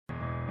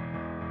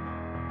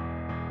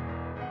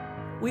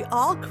We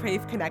all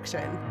crave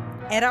connection.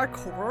 At our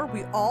core,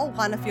 we all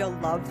want to feel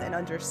loved and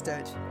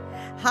understood.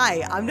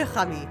 Hi, I'm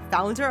Nechami,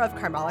 founder of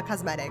Carmela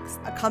Cosmetics,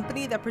 a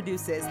company that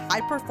produces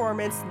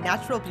high-performance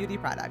natural beauty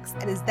products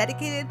and is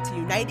dedicated to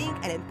uniting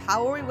and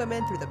empowering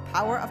women through the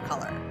power of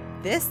color.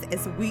 This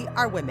is We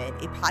Are Women,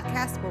 a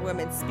podcast where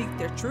women speak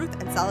their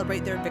truth and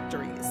celebrate their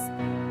victories.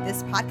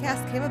 This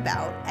podcast came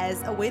about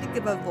as a way to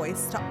give a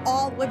voice to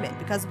all women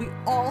because we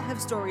all have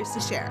stories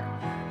to share.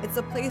 It's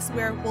a place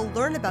where we'll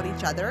learn about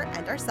each other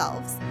and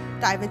ourselves,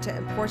 dive into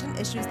important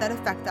issues that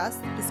affect us,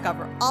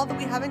 discover all that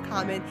we have in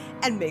common,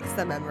 and make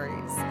some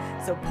memories.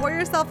 So pour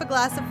yourself a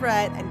glass of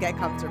red and get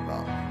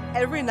comfortable.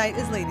 Every night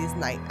is ladies'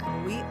 night,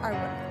 and we are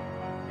women.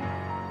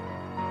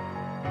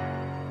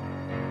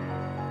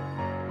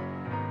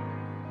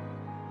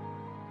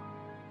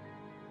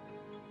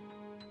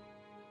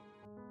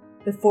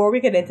 Before we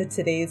get into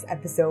today's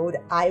episode,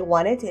 I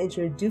wanted to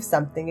introduce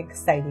something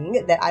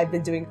exciting that I've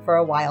been doing for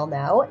a while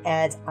now,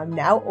 and I'm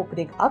now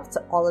opening up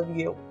to all of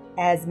you.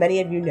 As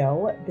many of you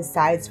know,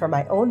 besides from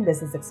my own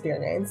business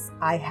experience,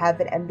 I have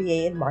an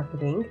MBA in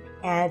marketing,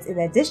 and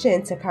in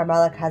addition to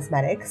Carmela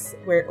Cosmetics,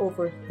 where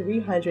over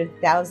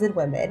 300,000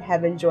 women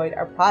have enjoyed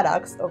our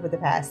products over the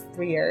past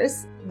 3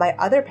 years, my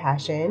other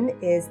passion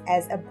is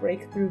as a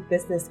breakthrough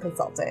business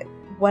consultant.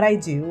 What I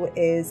do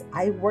is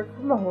I work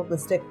from a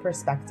holistic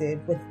perspective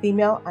with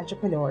female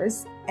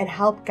entrepreneurs and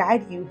help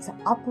guide you to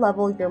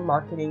up-level your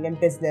marketing and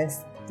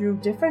business through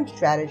different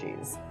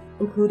strategies,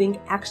 including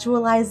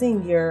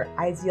actualizing your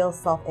ideal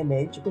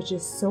self-image, which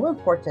is so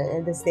important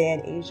in this day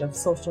and age of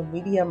social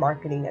media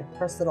marketing and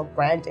personal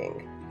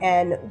branding.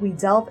 And we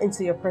delve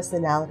into your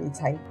personality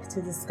type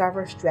to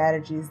discover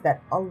strategies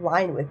that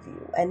align with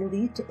you and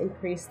lead to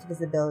increased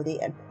visibility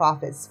and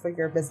profits for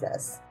your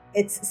business.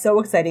 It's so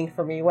exciting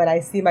for me when I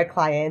see my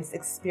clients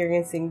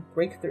experiencing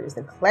breakthroughs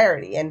and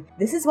clarity, and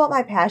this is what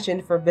my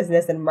passion for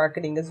business and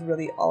marketing is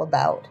really all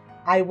about.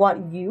 I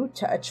want you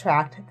to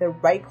attract the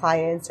right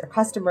clients or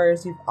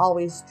customers you've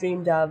always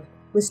dreamed of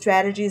with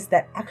strategies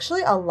that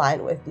actually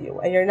align with you,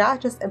 and you're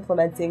not just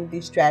implementing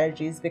these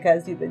strategies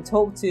because you've been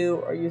told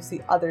to or you see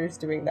others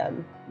doing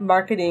them.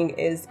 Marketing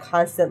is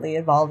constantly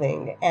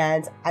evolving,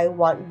 and I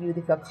want you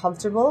to feel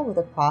comfortable with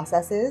the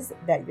processes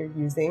that you're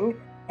using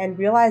and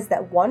realize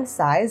that one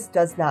size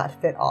does not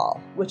fit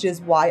all, which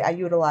is why I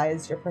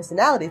utilize your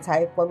personality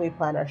type when we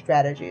plan our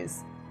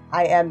strategies.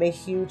 I am a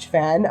huge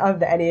fan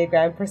of the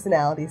Enneagram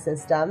personality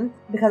system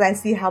because I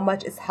see how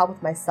much it's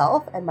helped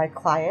myself and my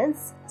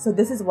clients. So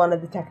this is one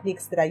of the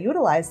techniques that I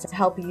utilize to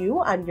help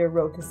you on your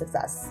road to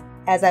success.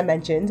 As I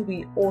mentioned,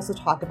 we also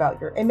talk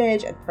about your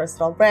image and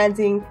personal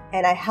branding,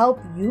 and I help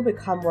you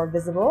become more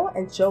visible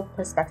and show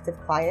prospective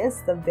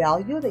clients the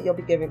value that you'll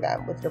be giving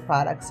them with your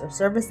products or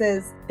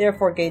services,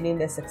 therefore gaining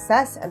the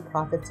success and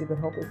profits you've been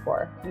hoping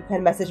for. You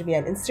can message me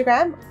on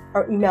Instagram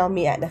or email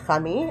me at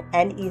Nechami,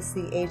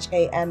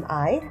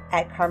 Nechami,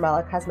 at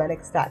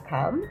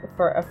carmelacosmetics.com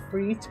for a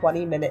free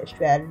 20-minute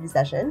strategy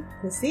session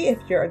to see if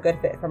you're a good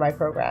fit for my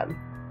program.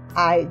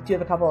 I do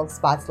have a couple of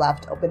spots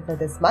left open for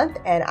this month,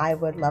 and I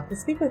would love to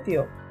speak with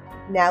you.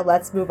 Now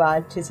let's move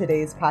on to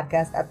today's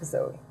podcast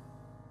episode.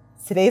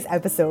 Today's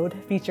episode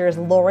features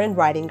Loren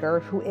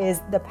Reidinger, who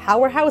is the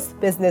powerhouse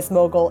business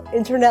mogul,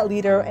 internet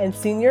leader, and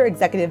senior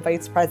executive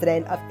vice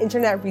president of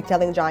internet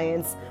retailing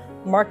giants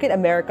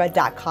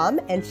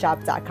MarketAmerica.com and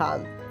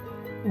Shop.com.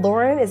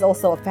 Loren is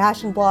also a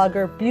fashion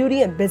blogger,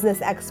 beauty and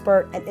business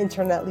expert, and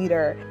internet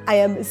leader. I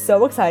am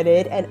so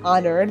excited and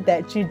honored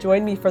that she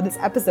joined me for this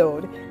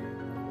episode.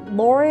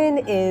 Loren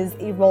is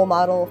a role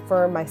model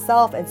for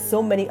myself and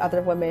so many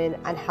other women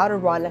on how to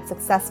run a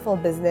successful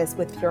business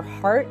with your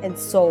heart and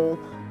soul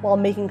while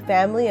making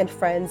family and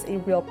friends a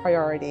real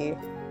priority.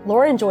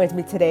 Loren joins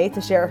me today to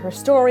share her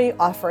story,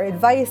 offer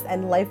advice,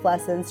 and life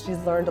lessons she's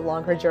learned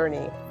along her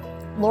journey.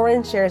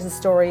 Loren shares the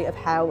story of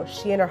how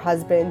she and her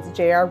husband,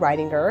 J.R.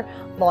 Reidinger,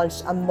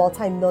 launched a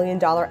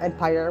multi-million-dollar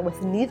empire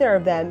with neither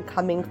of them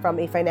coming from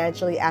a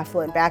financially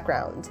affluent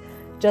background.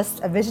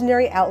 Just a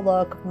visionary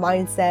outlook,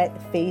 mindset,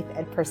 faith,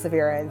 and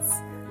perseverance.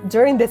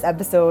 During this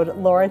episode,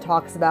 Loren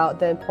talks about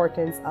the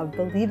importance of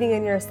believing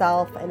in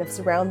yourself and of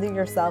surrounding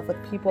yourself with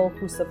people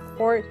who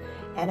support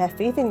and have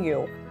faith in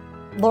you.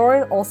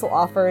 Loren also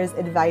offers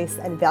advice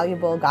and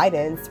valuable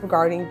guidance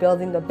regarding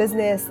building a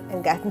business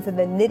and gets into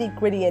the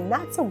nitty-gritty and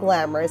not so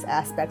glamorous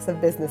aspects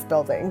of business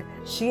building.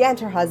 She and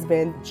her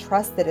husband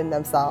trusted in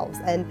themselves,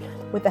 and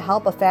with the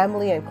help of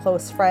family and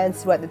close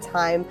friends who at the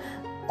time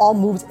all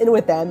moved in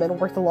with them and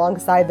worked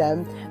alongside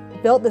them,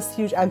 built this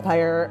huge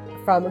empire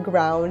from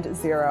ground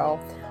zero.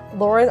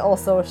 Loren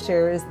also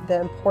shares the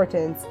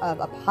importance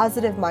of a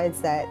positive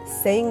mindset,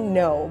 saying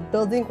no,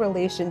 building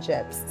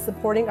relationships,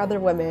 supporting other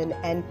women,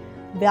 and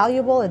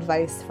valuable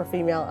advice for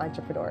female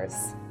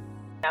entrepreneurs.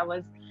 I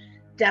was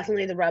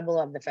definitely the rebel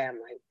of the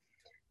family.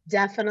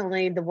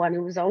 Definitely the one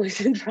who was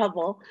always in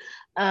trouble.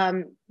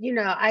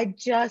 I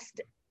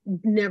just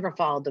never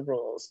followed the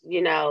rules.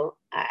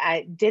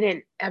 I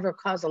didn't ever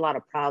cause a lot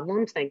of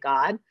problems, thank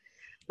God.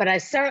 but I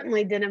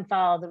certainly didn't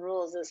follow the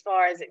rules as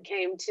far as it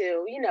came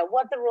to,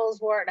 what the rules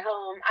were at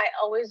home. I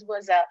always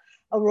was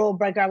a rule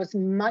breaker. I was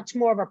much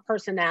more of a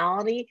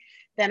personality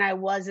than I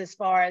was as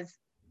far as,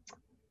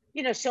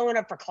 showing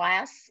up for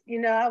class.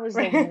 I was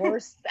the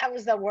worst. I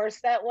was the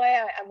worst that way.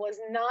 I was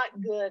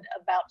not good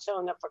about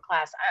showing up for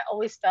class. I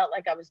always felt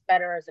like I was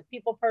better as a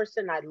people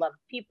person. I loved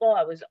people.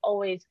 I was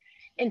always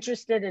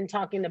interested in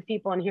talking to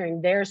people and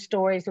hearing their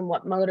stories and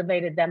what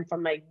motivated them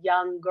from a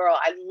young girl.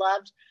 I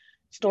loved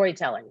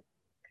storytelling.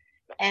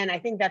 And I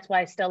think that's why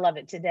I still love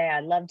it today.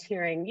 I loved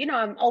hearing,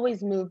 I'm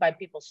always moved by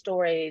people's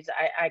stories.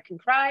 I can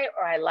cry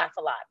or I laugh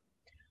a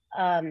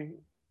lot.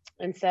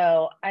 And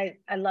so I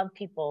love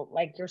people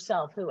like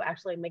yourself who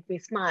actually make me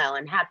smile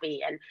and happy.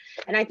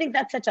 And I think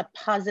that's such a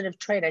positive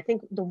trait. I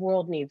think the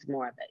world needs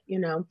more of it,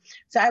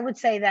 So I would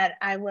say that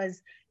I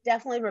was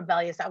definitely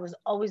rebellious. I was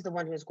always the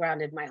one who was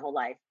grounded my whole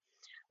life.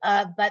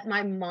 But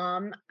my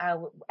mom,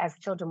 as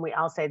children, we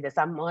all say this,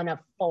 I'm one of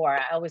four.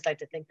 I always like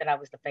to think that I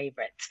was the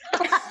favorite.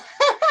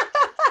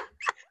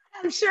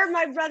 I'm sure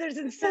my brothers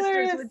and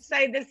sisters would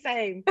say the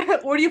same.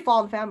 Where do you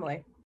fall in the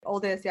family?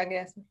 Oldest,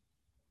 youngest?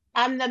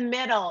 I'm the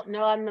middle.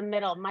 No, I'm the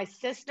middle. My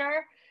sister,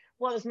 it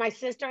was my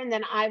sister, and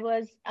then I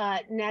was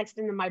next,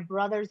 and then my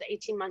brother's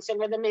 18 months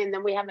younger than me, and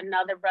then we have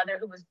another brother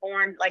who was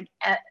born like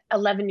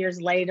 11 years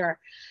later,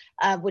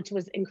 which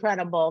was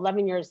incredible.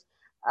 11 years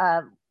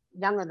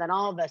younger than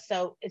all of us.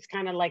 So it's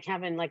kind of like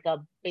having like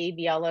a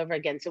baby all over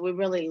again. So we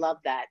really love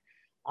that.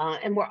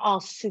 And we're all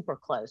super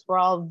close. We're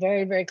all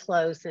very, very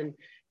close and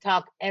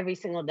talk every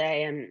single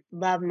day and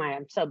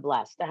I'm so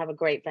blessed to have a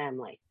great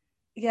family.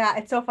 Yeah,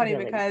 it's so funny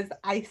because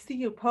I see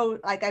you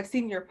post, like I've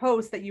seen your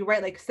post that you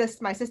write like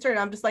my sister, and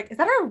I'm just like, is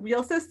that a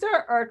real sister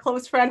or a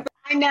close friend?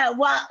 I know.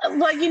 Well, I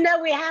had a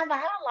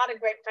lot of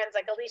great friends.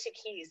 Like Alicia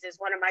Keys is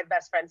one of my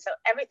best friends. So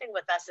everything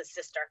with us is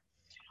sisterhood,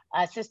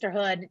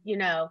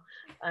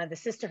 the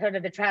sisterhood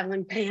of the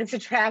traveling pants, the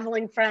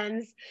traveling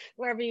friends,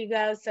 wherever you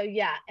go. So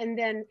yeah. And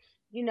then,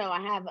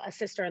 I have a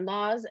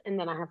sister-in-laws, and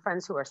then I have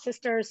friends who are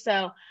sisters.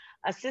 So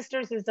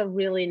sisters is a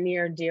really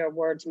near, dear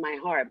word to my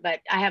heart. But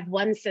I have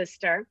one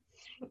sister,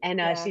 and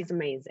she's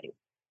amazing.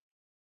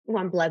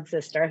 One blood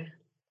sister.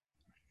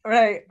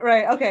 Right.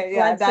 Okay.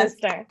 Yeah. Blood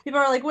sister. People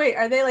are like, wait,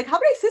 are they like, how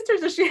many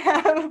sisters does she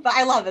have? But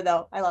I love it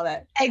though. I love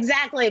it.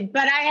 Exactly.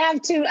 But I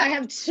have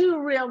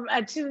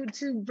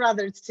two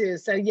brothers too.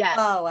 So yes.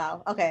 Oh,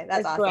 wow. Okay.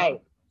 That's awesome.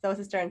 Great. So a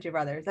sister and two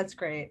brothers. That's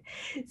great.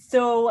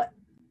 So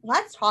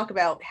let's talk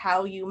about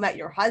how you met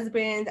your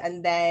husband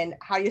and then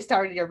how you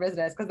started your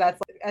business, because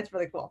that's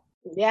really cool.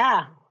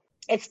 Yeah.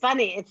 It's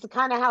funny. It's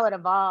kind of how it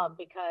evolved,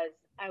 because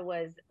I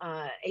was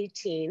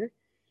 18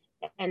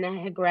 and I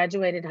had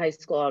graduated high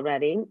school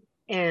already.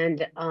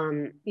 And,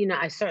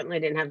 I certainly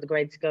didn't have the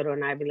grades to go to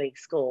an Ivy League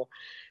school,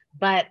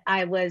 but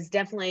I was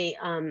definitely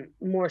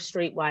more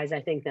streetwise, I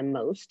think, than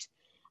most.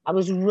 I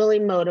was really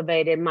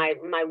motivated. My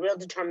real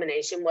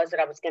determination was that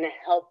I was going to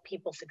help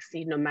people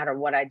succeed no matter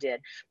what I did.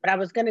 But I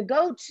was going to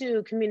go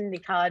to community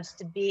college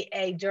to be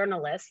a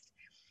journalist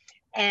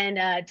and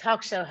a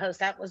talk show host.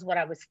 That was what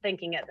I was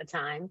thinking at the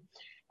time.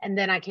 And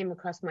then I came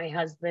across my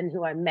husband,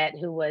 who I met,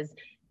 who was,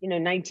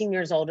 19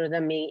 years older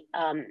than me,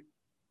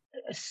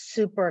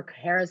 super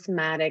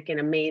charismatic and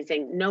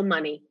amazing. No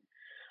money.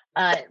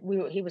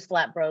 He was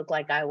flat broke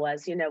like I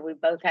was. We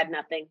both had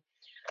nothing.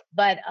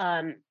 But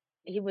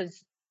he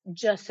was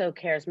just so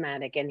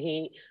charismatic, and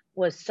he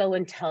was so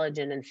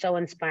intelligent and so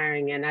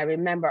inspiring. And I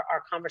remember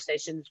our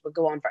conversations would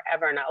go on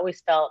forever, and I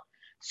always felt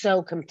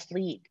so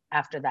complete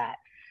after that.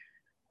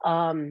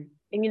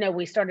 And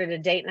we started a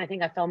date, and I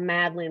think I fell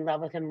madly in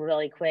love with him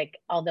really quick,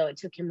 although it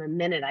took him a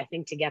minute, I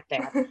think, to get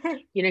there.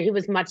 He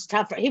was much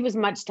tougher. He was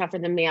much tougher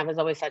than me. I was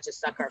always such a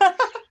sucker.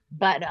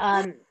 But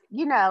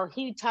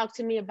he talked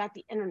to me about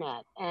the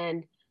internet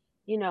and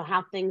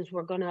how things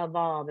were going to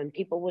evolve, and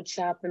people would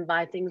shop and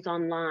buy things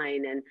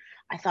online. And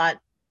I thought,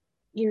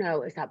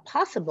 is that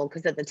possible?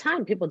 Because at the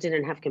time, people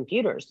didn't have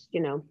computers,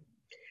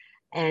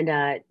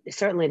 and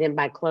certainly didn't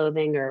buy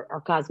clothing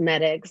or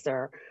cosmetics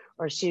or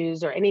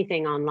shoes or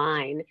anything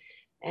online.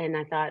 And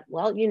I thought,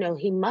 well,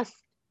 he must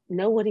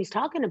know what he's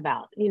talking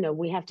about.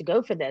 We have to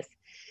go for this.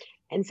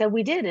 And so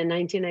we did. In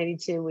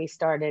 1992, we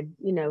started,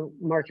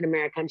 Market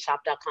America and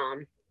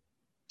shop.com.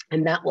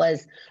 And that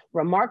was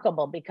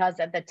remarkable, because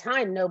at the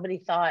time, nobody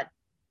thought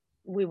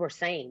we were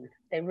sane.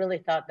 They really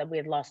thought that we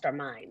had lost our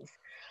minds,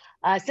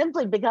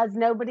 simply because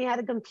nobody had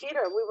a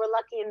computer. We were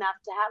lucky enough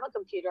to have a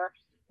computer,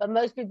 but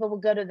most people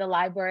would go to the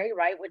library,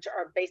 right, which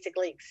are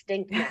basically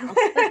extinct now.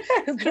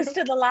 Who goes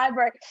to the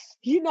library?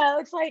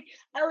 It's like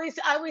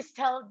I always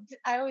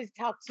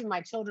talk to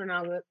my children.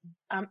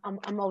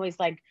 I'm always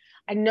like,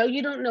 I know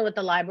you don't know what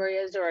the library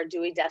is or a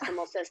Dewey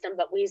Decimal System,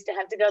 but we used to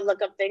have to go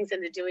look up things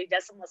in the Dewey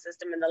Decimal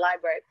System in the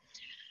library.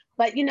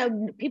 But,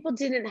 people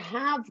didn't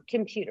have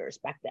computers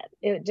back then.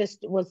 It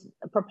just was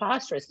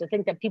preposterous to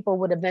think that people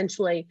would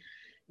eventually,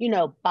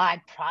 buy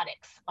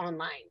products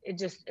online.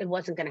 It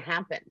wasn't going to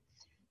happen.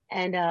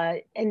 And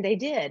they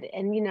did.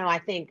 And, I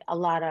think a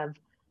lot of,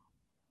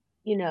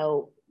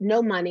 no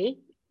money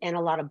and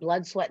a lot of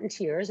blood, sweat, and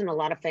tears, and a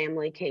lot of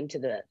family came to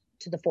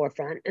to the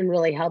forefront and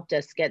really helped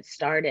us get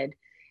started.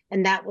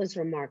 And that was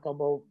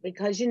remarkable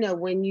because,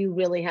 when you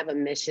really have a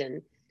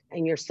mission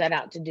and you're set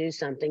out to do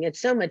something,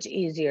 it's so much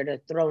easier to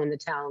throw in the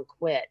towel and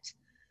quit,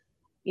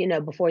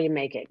 before you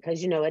make it.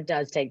 Because, it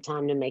does take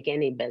time to make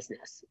any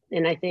business.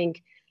 And I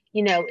think,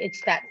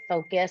 it's that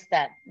focus,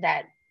 that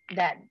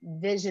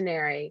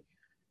visionary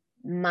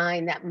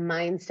mind, that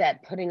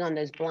mindset, putting on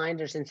those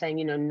blinders and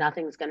saying,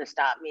 nothing's going to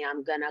stop me.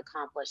 I'm going to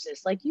accomplish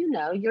this. Like,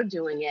 you're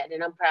doing it.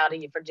 And I'm proud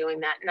of you for doing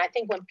that. And I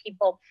think when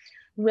people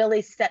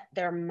really set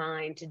their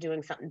mind to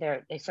doing something,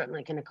 they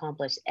certainly can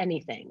accomplish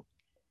anything.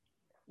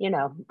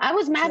 I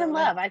was mad in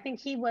love. I think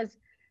he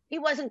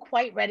wasn't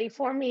quite ready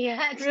for me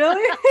yet.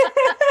 Really?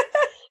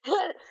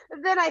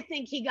 Then I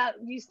think he got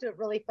used to it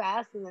really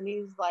fast. And then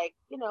he's like,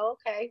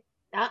 okay,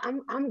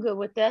 I'm good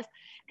with this.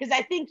 Because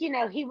I think,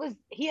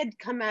 he had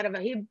come out of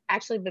it. He'd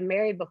actually been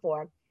married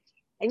before.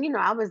 And,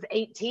 I was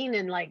 18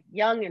 and like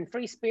young and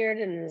free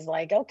spirited and was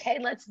like, okay,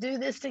 let's do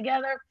this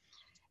together.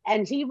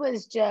 And he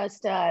was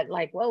just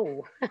like,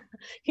 whoa,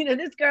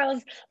 this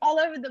girl's all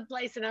over the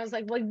place. And I was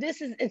like, well,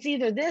 it's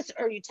either this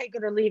or you take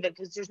it or leave it,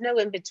 because there's no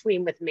in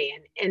between with me.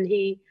 And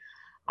he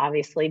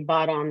obviously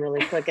bought on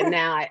really quick. And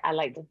now I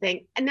like to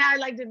think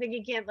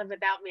he can't live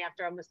without me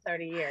after almost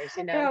 30 years,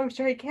 No, I'm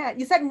sure he can't.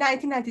 You said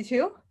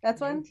 1992?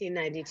 That's when?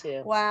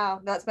 1992. Wow.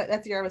 That's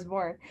the year I was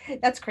born.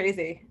 That's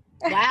crazy.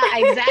 Wow,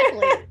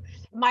 exactly.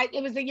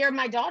 It was the year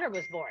my daughter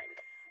was born.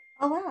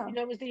 Oh, wow.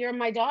 It was the year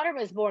my daughter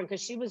was born,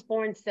 because she was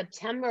born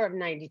September of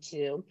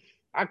 92.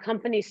 Our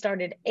company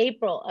started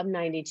April of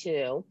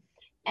 92.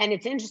 And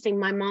it's interesting,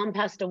 my mom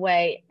passed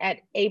away at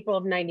April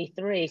of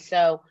 93.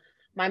 So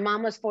my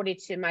mom was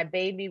 42. My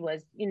baby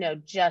was,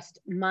 just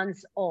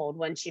months old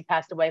when she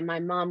passed away. My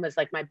mom was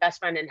like my best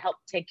friend and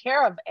helped take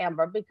care of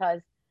Amber,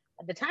 because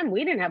at the time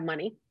we didn't have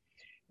money.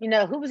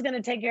 Who was going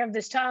to take care of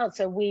this child?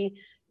 So we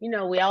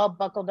all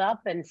buckled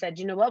up and said,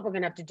 you know what, we're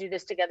going to have to do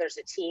this together as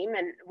a team.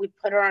 And we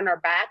put her on our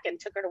back and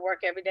took her to work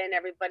every day.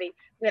 And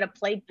we had a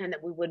playpen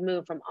that we would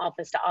move from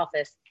office to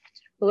office.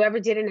 Whoever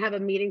didn't have a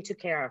meeting took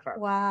care of her.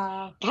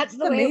 Wow. That's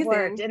the way it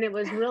worked. And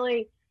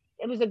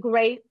it's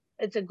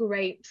a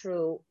great,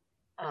 true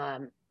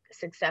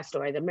success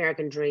story, the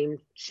American dream,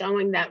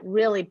 showing that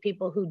really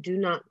people who do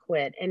not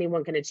quit,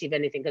 anyone can achieve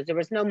anything, because there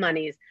was no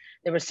monies.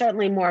 There was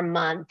certainly more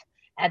month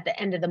at the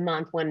end of the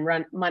month when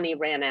money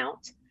ran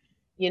out.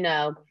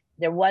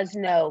 There was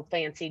no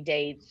fancy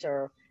dates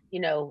or,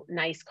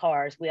 nice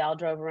cars. We all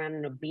drove around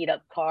in a beat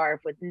up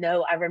car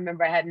I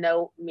remember I had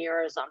no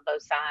mirrors on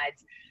both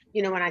sides.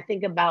 When I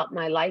think about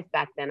my life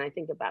back then, I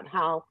think about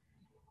how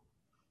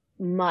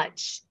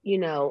much,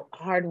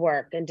 hard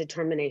work and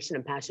determination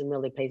and passion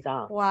really pays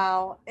off.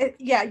 Wow.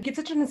 You give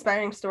such an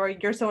inspiring story.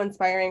 You're so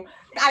inspiring.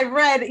 I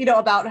read,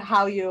 about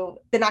how you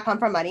did not come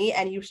from money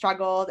and you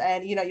struggled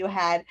and, you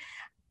had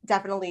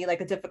definitely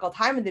like a difficult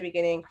time in the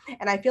beginning.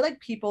 And I feel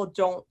like people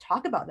don't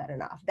talk about that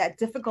enough, that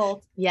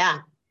difficult. Yeah.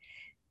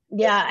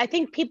 I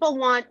think people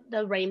want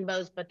the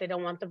rainbows, but they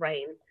don't want the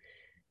rain.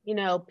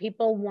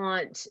 People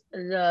want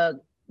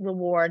the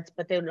rewards,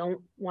 but they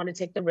don't want to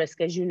take the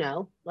risk, as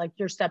like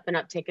you're stepping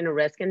up, taking a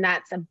risk. And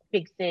that's a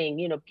big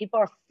thing. People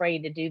are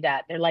afraid to do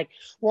that. They're like,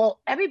 well,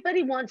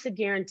 everybody wants a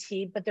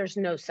guarantee, but there's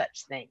no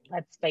such thing.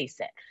 Let's face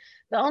it.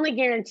 The only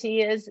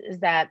guarantee is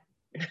that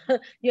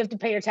you have to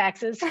pay your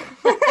taxes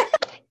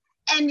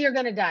and you're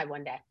going to die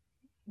one day.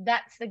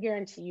 That's the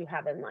guarantee you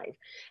have in life.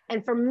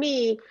 And for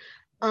me,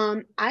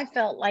 I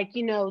felt like,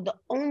 the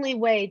only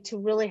way to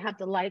really have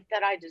the life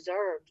that I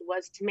deserved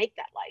was to make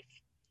that life.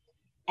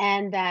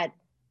 And that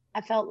I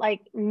felt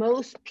like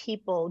most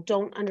people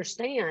don't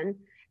understand.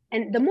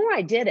 And the more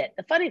I did it,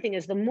 the funny thing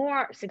is, the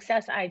more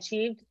success I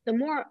achieved, the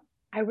more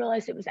I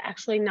realized it was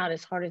actually not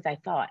as hard as I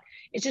thought.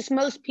 It's just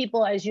most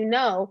people, as you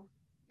know,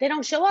 they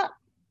don't show up.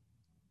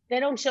 They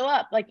don't show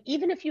up. Like,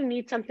 even if you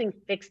need something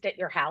fixed at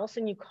your house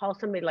and you call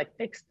somebody like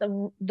fix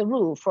the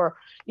roof, or,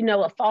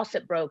 a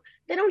faucet broke,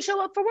 they don't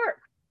show up for work.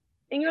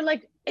 And you're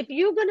like, if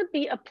you're going to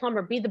be a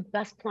plumber, be the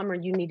best plumber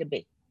you need to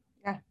be.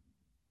 Yeah.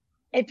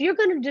 If you're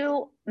going to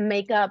do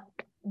makeup,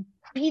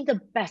 be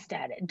the best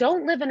at it.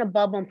 Don't live in a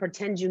bubble and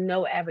pretend you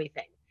know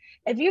everything.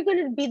 If you're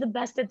going to be the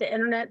best at the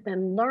internet,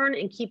 then learn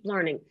and keep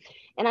learning.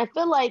 And I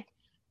feel like,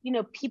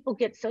 people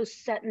get so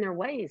set in their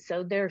ways.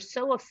 So they're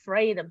so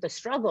afraid of the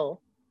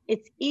struggle.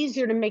 It's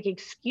easier to make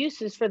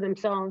excuses for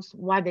themselves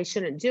why they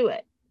shouldn't do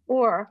it.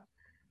 Or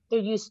they're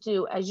used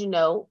to, as you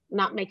know,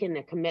 not making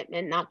a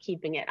commitment, not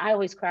keeping it. I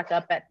always crack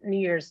up at New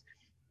Year's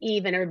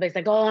Eve and everybody's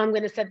like, oh, I'm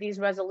going to set these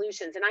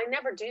resolutions. And I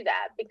never do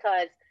that,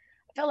 because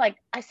I feel like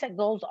I set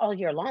goals all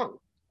year long.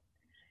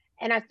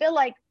 And I feel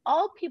like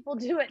all people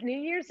do at New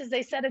Year's is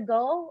they set a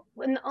goal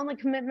when the only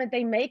commitment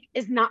they make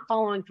is not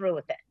following through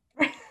with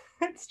it.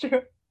 That's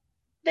true.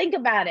 Think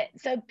about it.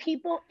 So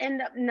people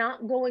end up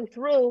not going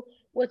through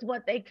with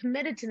what they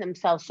committed to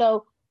themselves.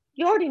 So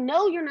you already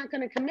know you're not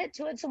going to commit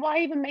to it. So why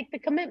even make the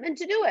commitment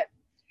to do it?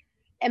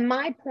 And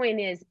my point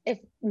is, if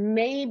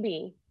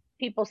maybe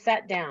people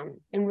sat down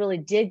and really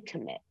did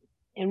commit,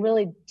 and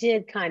really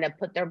did kind of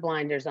put their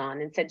blinders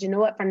on and said, you know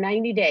what, for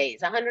 90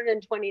 days,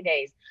 120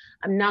 days,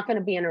 I'm not going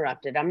to be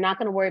interrupted. I'm not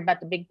going to worry about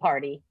the big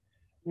party.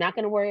 I'm not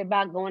going to worry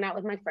about going out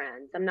with my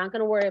friends. I'm not going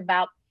to worry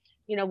about,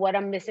 what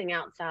I'm missing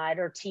outside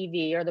or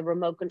TV or the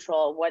remote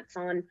control, what's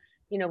on,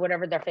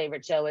 whatever their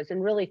favorite show is,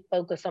 and really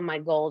focus on my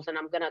goals. And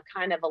I'm going to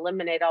kind of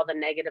eliminate all the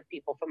negative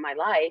people from my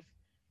life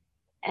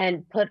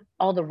and put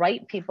all the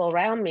right people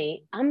around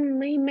me. I'm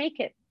going to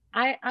make it.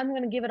 I'm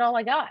going to give it all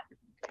I got.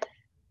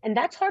 And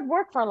that's hard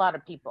work for a lot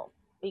of people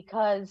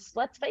because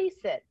let's face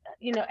it,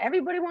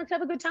 everybody wants to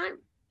have a good time.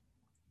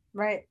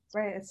 Right,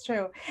 right. It's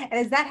true. And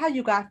is that how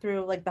you got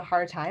through like the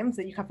hard times,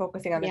 that you kept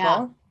focusing on the Yeah.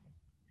 goal?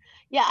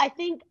 Yeah. I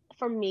think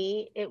for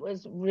me, it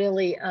was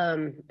really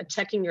a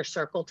checking your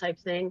circle type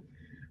thing.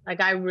 Like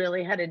I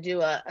really had to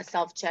do a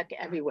self check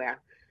everywhere,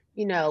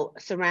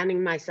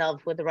 surrounding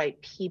myself with the right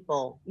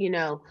people.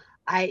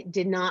 I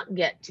did not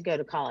get to go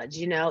to college,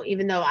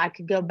 even though I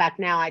could go back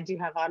now. I do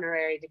have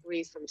honorary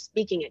degrees from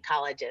speaking at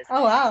colleges.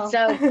 Oh, wow.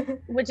 So,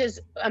 which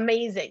is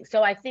amazing.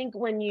 So I think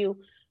when you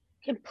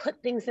can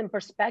put things in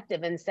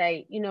perspective and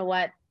say, you know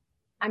what,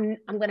 I'm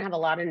going to have a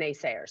lot of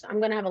naysayers. I'm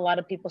going to have a lot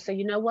of people say,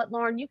 you know what,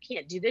 Loren, you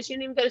can't do this. You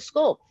didn't even go to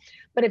school.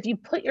 But if you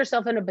put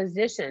yourself in a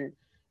position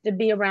to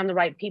be around the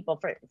right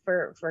people,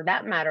 for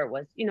that matter,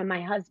 was,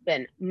 my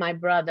husband, my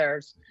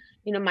brothers,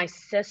 my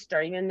sister,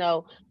 even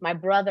though my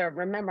brother,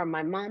 remember,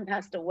 my mom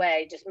passed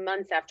away just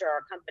months after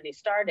our company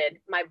started.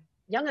 My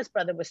youngest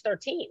brother was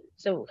 13.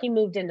 So he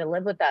moved in to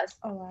live with us.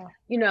 Oh,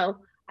 wow.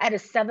 I had a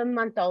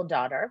 7-month-old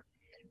daughter.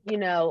 We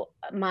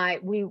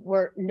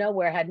were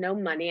nowhere, had no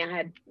money. I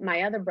had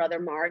my other brother,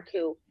 Mark,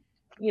 who,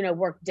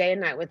 worked day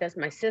and night with us.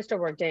 My sister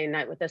worked day and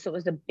night with us. So it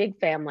was a big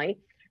family.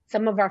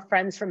 Some of our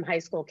friends from high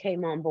school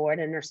came on board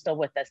and are still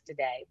with us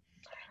today.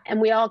 And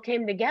we all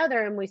came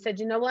together and we said,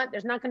 you know what,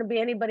 there's not going to be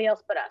anybody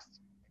else but us.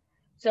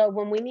 So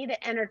when we need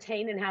to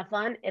entertain and have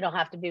fun, it'll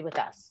have to be with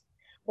us.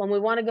 When we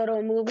want to go to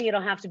a movie,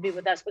 it'll have to be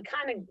with us. We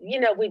kind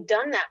of, we've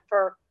done that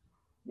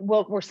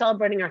we're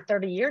celebrating our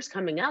 30 years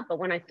coming up. But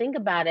when I think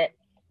about it,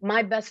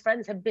 my best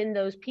friends have been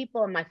those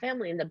people in my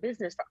family in the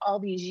business for all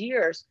these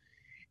years.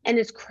 And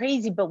it's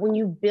crazy. But when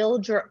you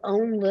build your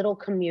own little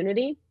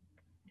community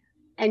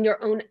and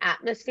your own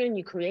atmosphere and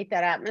you create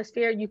that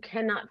atmosphere, you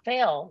cannot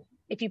fail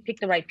if you pick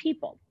the right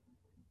people.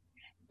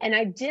 And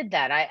I did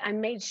that. I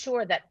made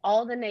sure that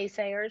all the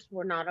naysayers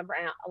were not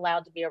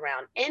allowed to be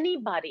around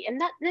anybody.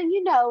 And then,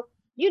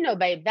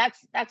 babe,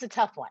 that's a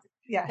tough one.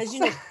 Yes.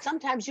 Because,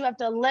 sometimes you have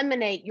to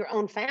eliminate your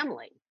own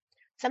family.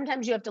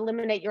 Sometimes you have to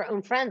eliminate your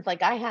own friends.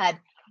 Like I had,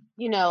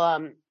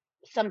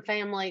 some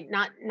family,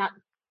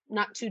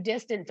 not too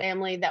distant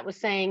family, that was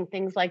saying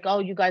things like, oh,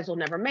 you guys will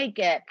never make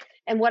it.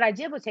 And what I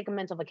did was take a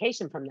mental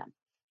vacation from them.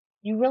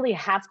 You really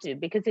have to,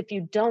 because if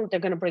you don't,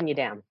 they're going to bring you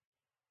down.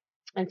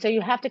 And so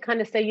you have to kind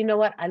of say, you know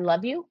what, I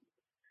love you,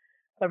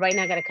 but right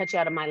now I got to cut you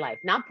out of my life.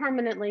 Not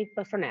permanently,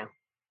 but for now.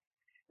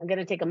 I'm going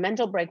to take a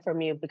mental break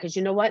from you because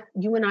you know what?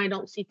 You and I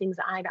don't see things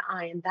eye to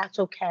eye, and that's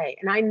okay.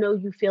 And I know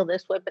you feel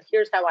this way, but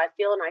here's how I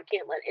feel, and I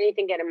can't let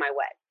anything get in my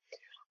way.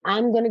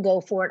 I'm going to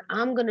go for it.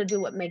 I'm going to do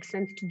what makes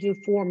sense to do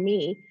for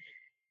me.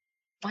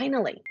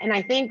 Finally. And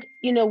I think,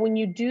 when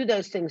you do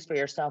those things for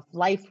yourself,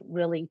 life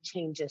really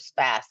changes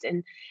fast.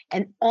 And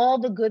all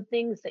the good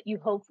things that you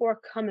hope for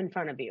come in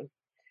front of you.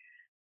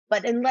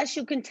 But unless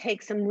you can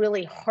take some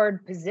really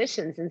hard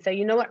positions and say,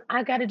 you know what,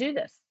 I got to do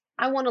this.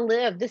 I want to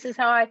live. This is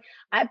how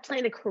I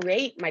plan to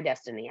create my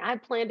destiny. I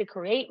plan to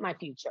create my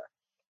future.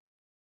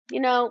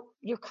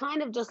 You're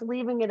kind of just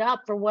leaving it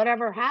up for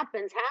whatever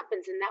happens.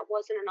 And that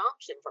wasn't an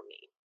option for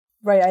me.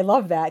 Right. I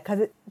love that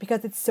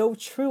because it's so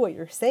true what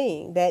you're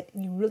saying, that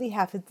you really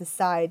have to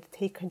decide to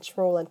take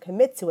control and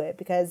commit to it,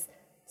 because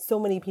so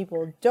many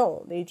people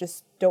don't. They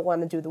just don't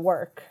want to do the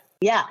work.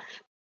 Yeah.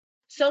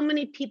 So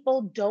many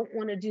people don't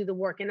want to do the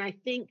work. And I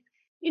think,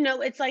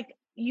 it's like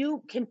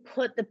you can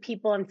put the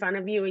people in front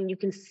of you and you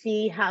can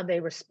see how they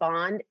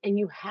respond, and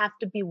you have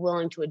to be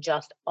willing to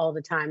adjust all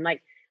the time.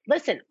 Like,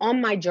 listen,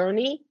 on my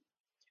journey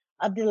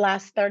of the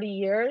last 30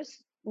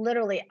 years,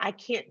 literally, I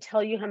can't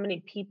tell you how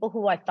many people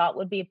who I thought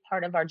would be a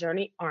part of our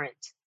journey aren't.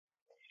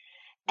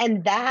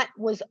 And that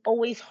was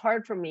always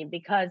hard for me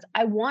because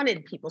I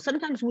wanted people.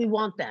 Sometimes we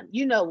want them.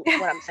 You know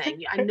what I'm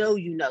saying? I know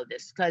you know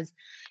this because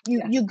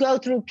you go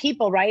through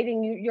people, right?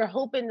 And you're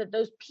hoping that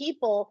those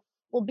people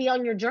will be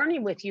on your journey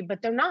with you,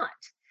 but they're not.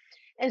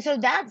 And so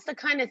that's the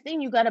kind of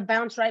thing you got to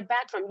bounce right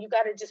back from. You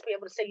got to just be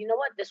able to say, you know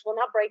what? This will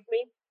not break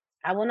me.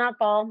 I will not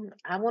fall.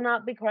 I will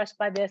not be crushed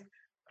by this.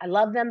 I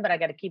love them, but I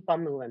got to keep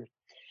on moving.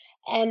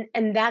 And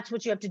that's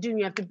what you have to do. And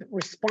you have to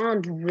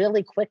respond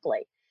really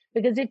quickly,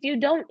 because if you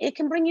don't, it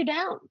can bring you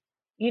down.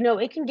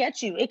 It can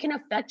get you, it can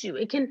affect you.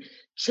 It can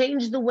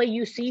change the way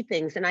you see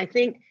things. And I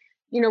think,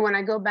 when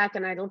I go back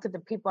and I look at the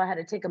people I had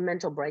to take a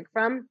mental break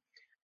from,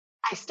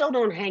 I still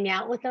don't hang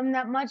out with them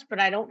that much, but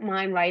I don't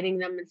mind writing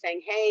them and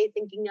saying, hey,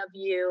 thinking of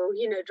you,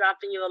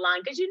 dropping you a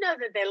line, because that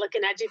they're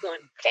looking at you going,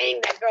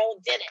 dang, that girl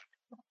did it.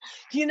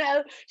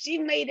 She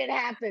made it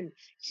happen.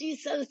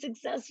 She's so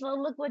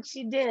successful. Look what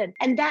she did.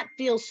 And that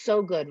feels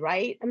so good,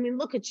 right? I mean,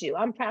 look at you.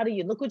 I'm proud of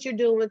you. Look what you're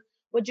doing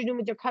what you're doing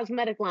with your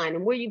cosmetic line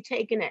and where you've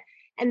taken it.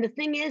 And the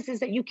thing is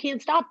that you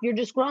can't stop. You're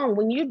just growing.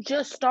 When you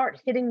just start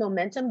hitting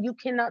momentum, you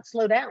cannot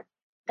slow down.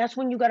 That's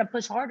when you got to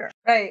push harder.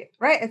 Right,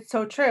 right. It's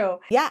so true.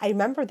 Yeah, I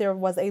remember there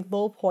was a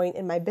low point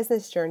in my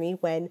business journey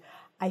when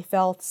I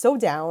felt so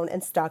down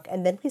and stuck.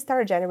 And then we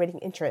started generating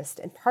interest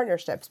and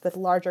partnerships with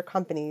larger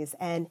companies.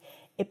 And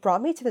it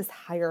brought me to this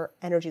higher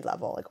energy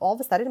level. Like all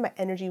of a sudden, my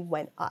energy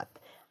went up.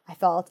 I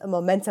felt a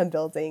momentum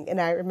building. And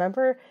I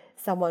remember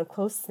someone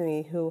close to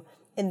me who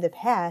in the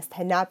past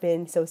had not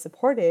been so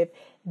supportive,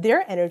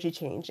 their energy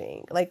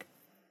changing. Like,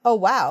 oh,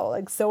 wow,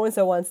 like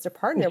so-and-so wants to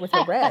partner with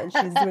her brand.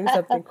 She's doing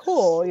something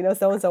cool,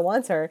 so-and-so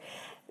wants her.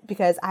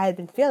 Because I had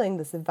been feeling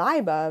this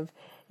vibe of,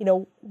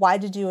 why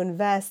did you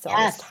invest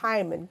all this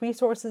time and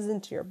resources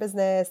into your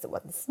business? It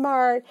wasn't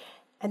smart.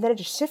 And then it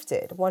just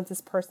shifted once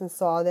this person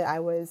saw that I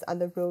was on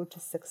the road to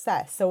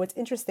success. So it's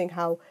interesting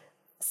how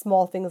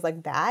small things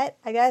like that,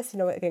 I guess,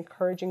 like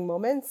encouraging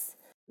moments.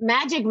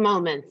 Magic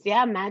moments.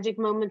 Yeah, magic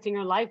moments in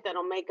your life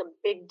that'll make a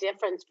big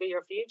difference for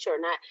your future.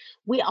 And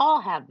we all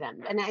have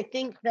them. And I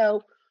think,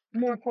 though,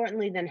 more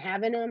importantly than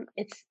having them,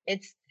 it's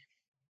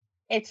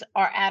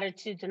our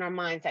attitudes and our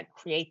minds that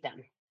create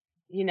them.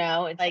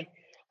 It's like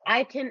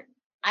I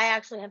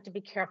actually have to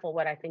be careful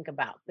what I think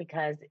about,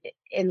 because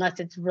unless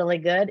it's really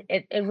good,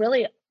 it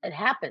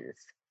happens.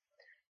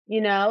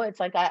 It's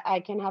like I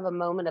can have a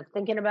moment of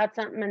thinking about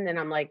something and then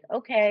I'm like,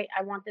 okay,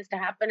 I want this to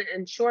happen.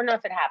 And sure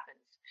enough, it happens.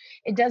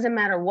 It doesn't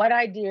matter what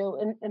I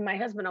do. And my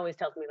husband always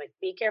tells me, like,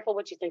 be careful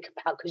what you think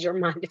about, because your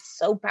mind is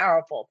so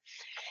powerful.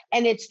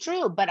 And it's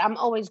true, but I'm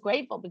always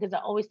grateful because I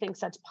always think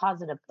such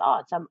positive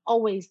thoughts. I'm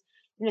always,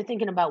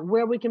 thinking about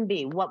where we can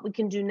be, what we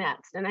can do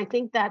next. And I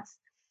think that's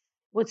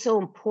what's so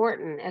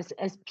important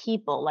as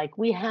people. Like,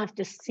 we have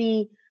to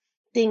see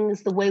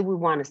things the way we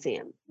want to see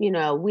them.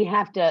 We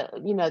have to,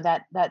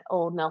 that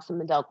old Nelson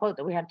Mandela quote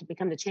that we have to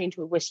become the change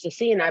we wish to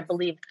see. And I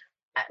believe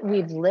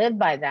we've lived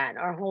by that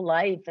our whole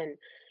life, and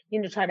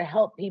try to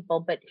help people.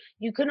 But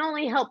you can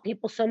only help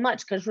people so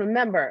much, because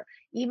remember,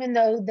 even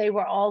though they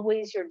were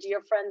always your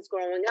dear friends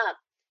growing up,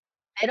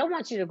 I don't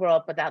want you to grow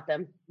up without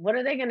them. What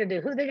are they going to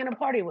do? Who are they going to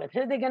party with?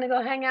 Who are they going to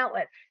go hang out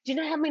with? Do you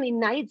know how many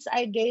nights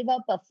I gave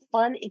up of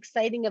fun,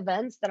 exciting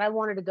events that I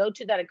wanted to go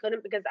to that I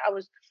couldn't because I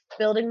was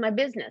building my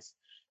business,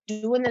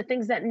 doing the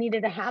things that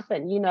needed to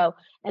happen,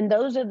 and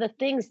those are the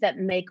things that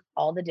make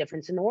all the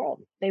difference in the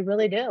world. They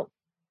really do.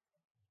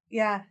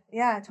 Yeah,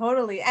 yeah,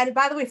 totally. And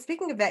by the way,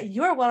 speaking of that,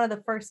 you're one of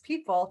the first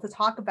people to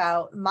talk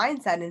about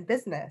mindset in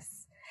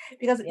business,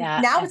 because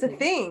Yeah, now it's a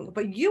thing,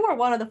 but you were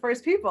one of the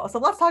first people. So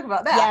let's talk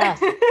about that.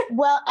 yes.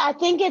 Well, I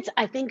think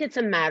it's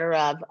a matter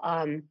of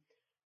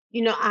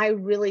I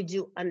really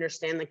do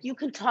understand. Like, you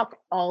can talk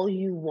all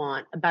you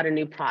want about a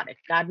new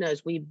product. God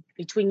knows,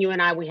 between you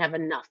and I, we have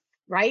enough,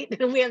 right?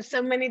 we have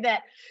so many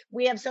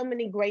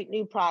great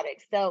new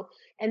products. So,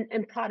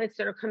 and products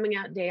that are coming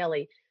out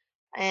daily.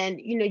 And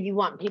you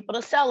want people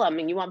to sell them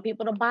and you want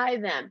people to buy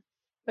them.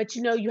 But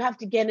you have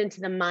to get into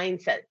the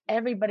mindset.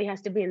 Everybody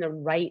has to be in the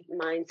right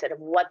mindset of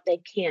what they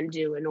can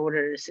do in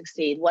order to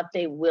succeed, what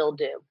they will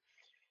do.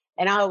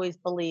 And I always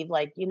believe,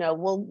 like,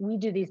 we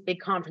do these big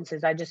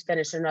conferences. I just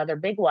finished another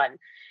big one.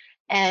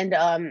 And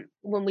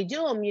when we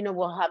do them,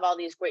 we'll have all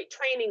these great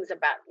trainings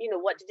about,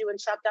 what to do in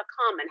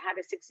shop.com and how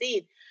to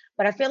succeed.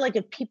 But I feel like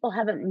if people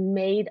haven't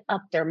made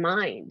up their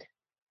mind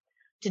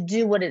to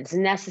do what is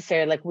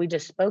necessary, like we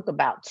just spoke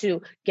about,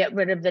 to get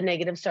rid of the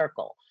negative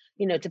circle,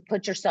 to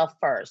put yourself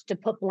first, to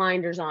put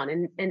blinders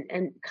on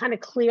and kind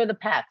of clear the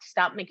path,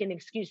 stop making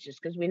excuses,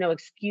 because we know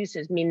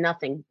excuses mean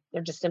nothing.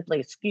 They're just simply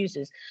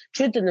excuses.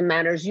 Truth of the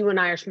matter is, you and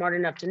I are smart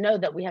enough to know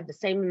that we have the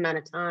same amount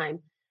of time.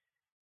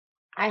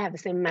 I have the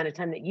same amount of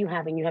time that you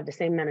have, and you have the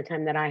same amount of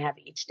time that I have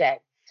each day.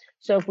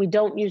 So if we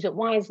don't use it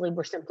wisely,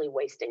 we're simply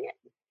wasting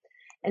it.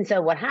 And so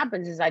what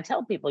happens is, I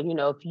tell people,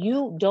 if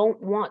you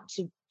don't want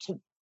to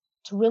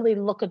really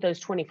look at those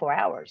 24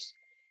 hours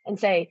and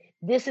say,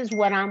 this is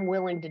what I'm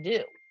willing to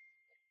do.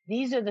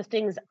 These are the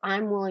things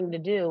I'm willing to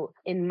do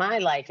in my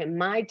life, in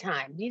my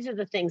time. These are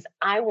the things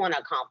I want to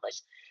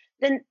accomplish.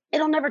 Then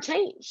it'll never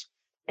change.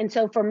 And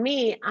so for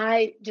me,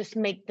 I just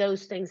make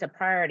those things a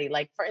priority.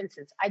 Like, for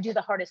instance, I do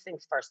the hardest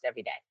things first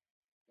every day.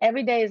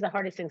 Every day is the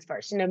hardest things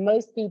first.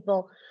 Most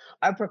people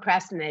are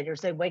procrastinators.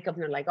 They wake up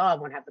and they're like, oh, I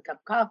want to have a cup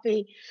of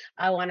coffee.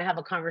 I want to have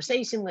a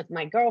conversation with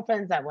my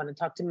girlfriends. I want to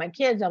talk to my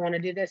kids. I want to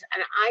do this.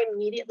 And I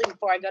immediately,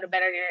 before I go to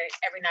bed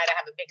every night, I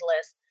have a big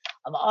list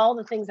of all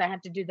the things I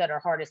have to do that are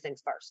hardest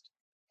things first.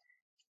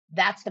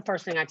 That's the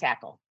first thing I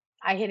tackle.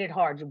 I hit it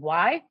hard.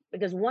 Why?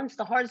 Because once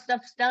the hard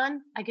stuff's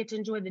done, I get to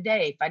enjoy the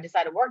day. If I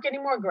decide to work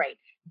anymore, great.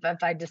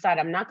 If I decide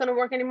I'm not going to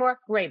work anymore,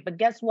 great. But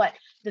guess what?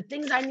 The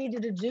things I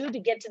needed to do to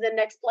get to the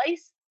next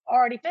place are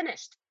already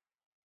finished.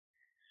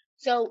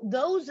 So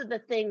those are the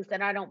things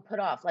that I don't put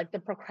off, like the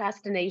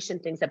procrastination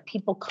things that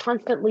people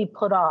constantly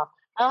put off.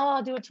 Oh,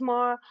 I'll do it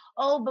tomorrow.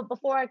 Oh, but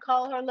before I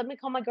call her, let me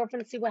call my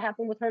girlfriend and see what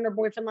happened with her and her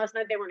boyfriend last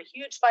night. They were in a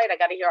huge fight. I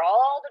got to hear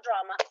all the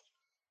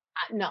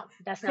drama. No,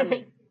 that's not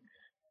me.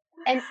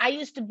 And I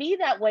used to be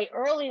that way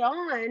early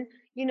on.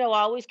 I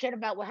always cared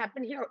about what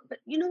happened here. But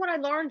you know what I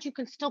learned? You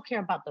can still care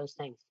about those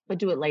things, but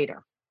do it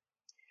later.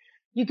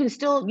 You can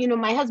still,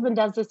 my husband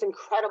does this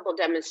incredible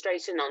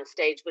demonstration on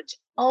stage, which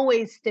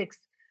always sticks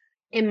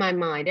in my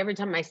mind every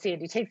time I see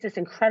it. He takes this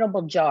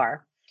incredible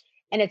jar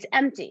and it's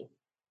empty.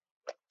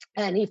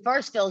 And he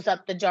first fills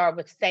up the jar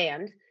with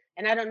sand.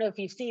 And I don't know if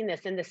you've seen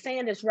this, and the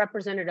sand is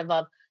representative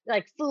of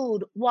like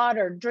food,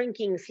 water,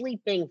 drinking,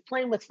 sleeping,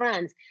 playing with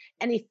friends.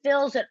 And he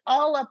fills it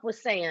all up with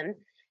sand.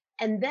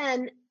 And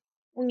then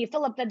when you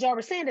fill up that jar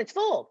with sand, it's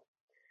full.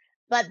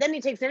 But then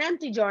he takes an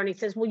empty jar and he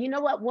says, well, you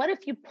know what? What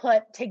if you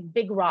take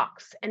big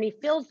rocks? And he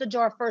fills the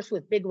jar first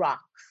with big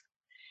rocks.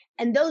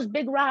 And those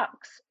big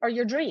rocks are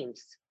your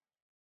dreams,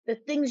 the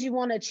things you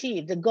want to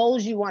achieve, the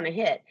goals you want to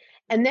hit.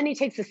 And then he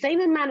takes the same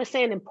amount of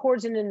sand and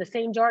pours it in the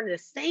same jar. And the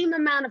same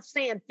amount of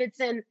sand fits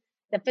in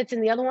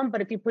the other one.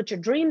 But if you put your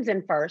dreams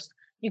in first,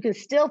 you can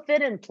still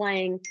fit in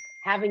playing,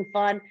 having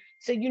fun.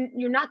 So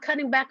you're not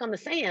cutting back on the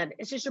sand.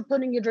 It's just you're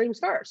putting your dreams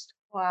first.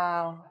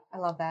 Wow. I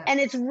love that. And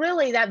it's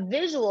really that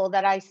visual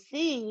that I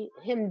see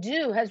him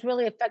do has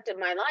really affected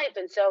my life.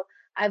 And so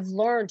I've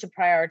learned to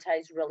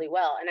prioritize really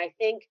well. And I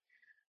think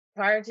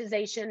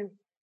prioritization,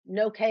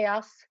 no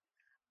chaos,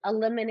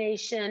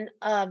 elimination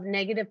of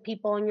negative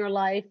people in your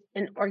life,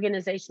 and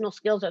organizational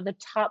skills are the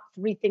top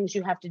 3 things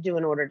you have to do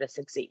in order to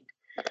succeed.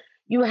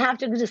 You have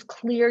to just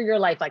clear your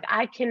life. Like,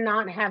 I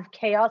cannot have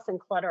chaos and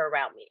clutter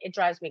around me. It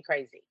drives me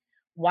crazy.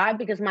 Why?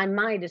 Because my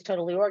mind is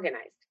totally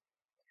organized.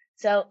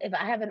 So if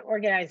I have an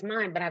organized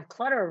mind, but I have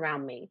clutter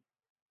around me,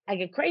 I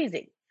get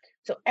crazy.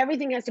 So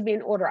everything has to be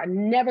in order. I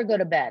never go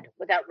to bed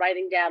without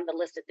writing down the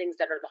list of things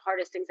that are the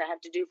hardest things I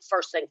have to do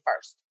first thing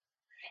first.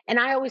 And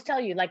I always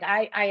tell you, like,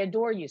 I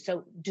adore you.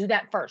 So do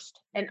that first.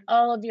 And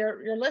all of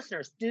your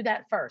listeners, do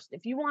that first.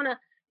 If you want to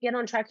get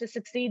on track to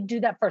succeed,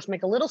 do that first.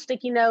 Make a little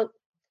sticky note.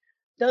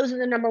 Those are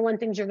the number 1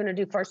 things you're going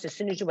to do first as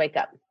soon as you wake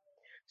up.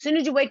 As soon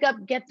as you wake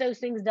up, get those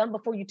things done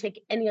before you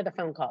take any other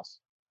phone calls.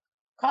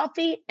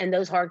 Coffee and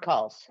those hard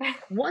calls.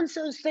 Once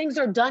those things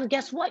are done,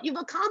 guess what? You've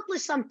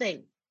accomplished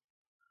something.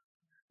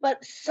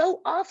 But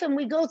so often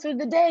we go through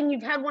the day and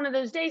you've had one of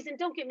those days, and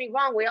don't get me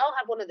wrong, we all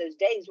have one of those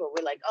days where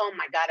we're like, oh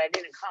my God, I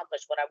didn't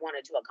accomplish what I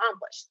wanted to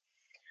accomplish.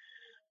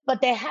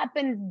 But they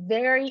happen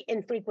very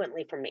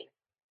infrequently for me.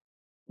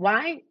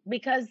 Why?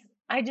 Because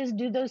I just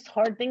do those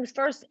hard things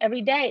first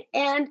every day.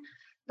 And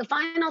the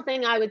final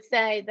thing I would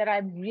say that I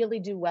really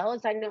do well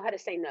is I know how to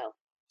say no.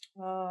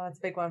 Oh, that's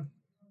a big one.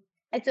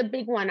 It's a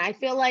big one. I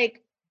feel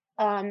like,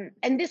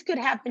 and this could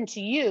happen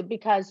to you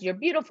because you're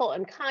beautiful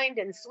and kind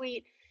and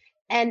sweet,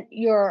 and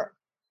you're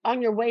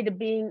on your way to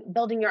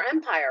building your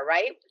empire,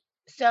 right?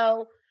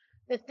 So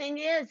the thing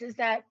is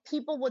that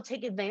people will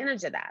take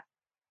advantage of that.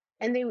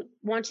 And they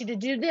want you to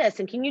do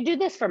this. And can you do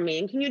this for me?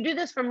 And can you do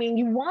this for me? And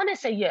you want to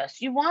say yes.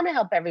 You want to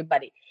help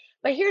everybody.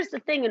 But here's the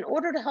thing. In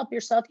order to help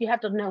yourself, you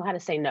have to know how to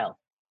say no.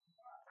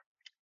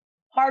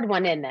 Hard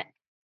one, isn't it?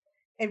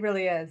 It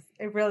really is.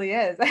 It really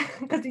is.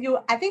 Because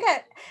I think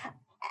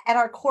at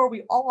our core,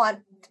 we all want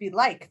to be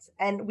liked,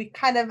 and we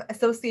kind of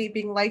associate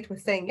being liked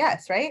with saying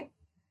yes, right?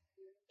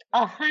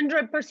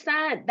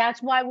 100%.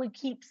 That's why we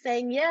keep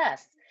saying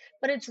yes,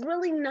 but it's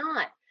really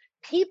not.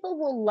 People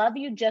will love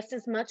you just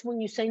as much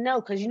when you say no,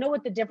 because you know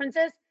what the difference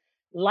is?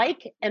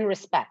 Like and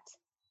respect.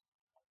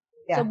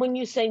 Yeah. So when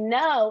you say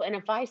no, and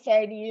if I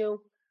say to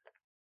you,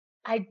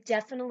 I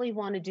definitely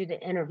want to do the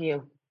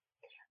interview,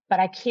 but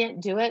I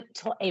can't do it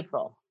till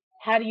April.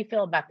 How do you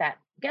feel about that?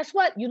 Guess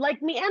what? You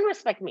like me and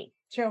respect me.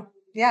 True.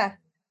 Yeah.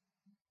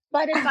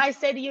 But if I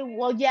say to you,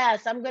 well,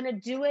 yes, I'm going to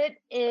do it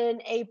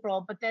in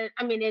April, but then,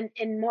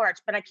 in March,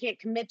 but I can't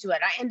commit to it.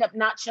 I end up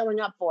not showing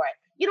up for it.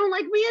 You don't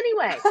like me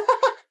anyway.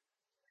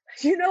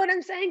 You know what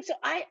I'm saying? So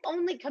I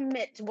only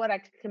commit to what I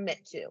can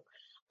commit to.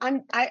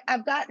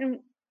 I've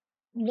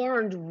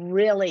learned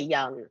really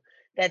young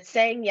that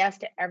saying yes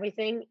to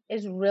everything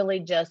is really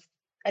just,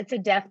 it's a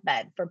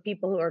deathbed for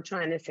people who are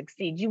trying to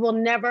succeed. You will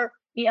never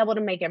be able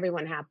to make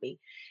everyone happy.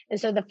 And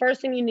so the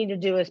first thing you need to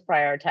do is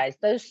prioritize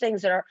those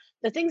things that are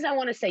the things I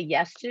want to say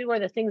yes to, or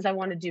the things I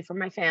want to do for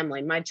my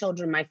family, my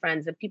children, my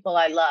friends, the people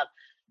I love,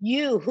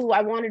 you who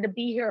I wanted to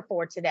be here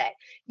for today.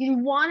 You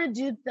want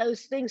to do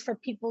those things for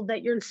people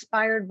that you're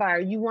inspired by, or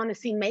you want to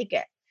see make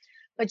it.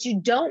 But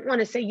you don't want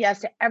to say yes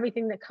to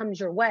everything that comes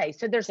your way.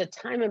 So there's a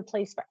time and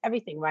place for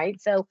everything,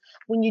 right? So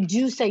when you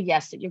do say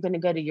yes that you're going to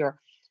go to your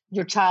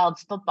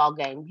child's football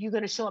game, you're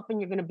going to show up and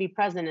you're going to be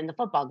present in the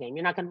football game.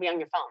 You're not going to be on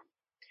your phone.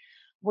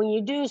 When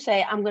you do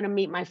say, I'm going to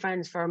meet my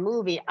friends for a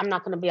movie, I'm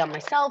not going to be on my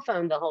cell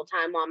phone the whole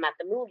time while I'm at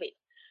the movie.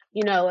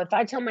 If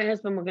I tell my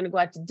husband we're going to go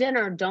out to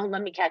dinner, don't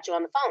let me catch you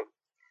on the phone.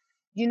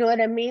 You know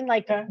what I mean?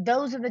 Like,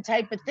 those are the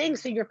type of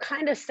things. So you're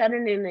kind of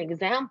setting an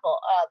example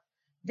of,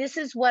 this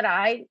is what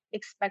I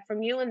expect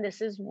from you, and this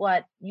is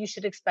what you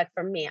should expect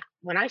from me.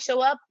 When I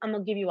show up, I'm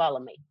going to give you all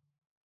of me.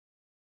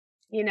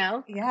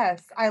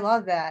 Yes, I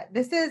love that.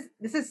 This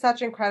is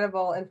such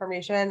incredible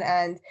information.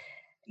 And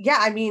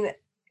yeah,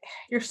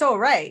 you're so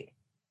right.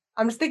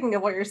 I'm just thinking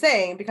of what you're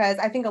saying because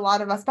I think a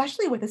lot of us,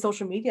 especially with the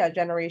social media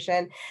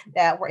generation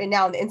that we're in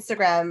now on the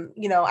Instagram,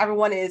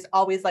 everyone is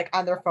always like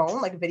on their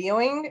phone, like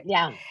videoing.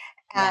 Yeah.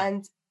 Yeah.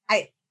 And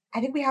I I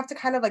think we have to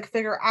kind of like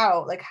figure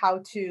out like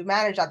how to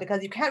manage that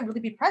because you can't really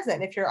be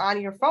present if you're on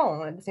your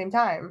phone at the same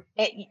time.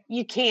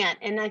 You can't.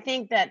 And I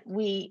think that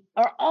we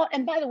are all,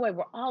 and by the way,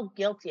 we're all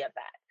guilty of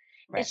that.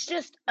 Right. It's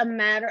just a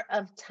matter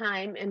of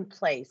time and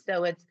place.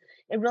 So it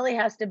really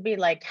has to be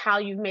like how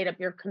you've made up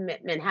your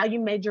commitment, how you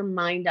made your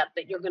mind up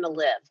that you're going to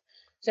live.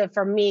 So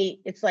for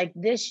me, it's like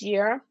this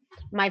year,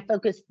 my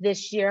focus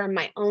this year and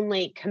my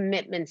only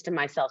commitments to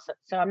myself.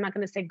 So I'm not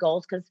going to say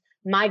goals because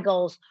my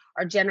goals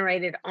are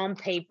generated on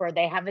paper.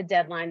 They have a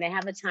deadline, they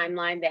have a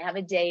timeline, they have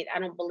a date. I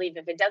don't believe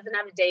if it doesn't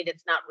have a date,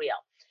 it's not real.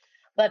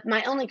 But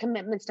my only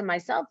commitments to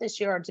myself this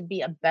year are to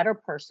be a better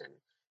person,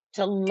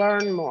 to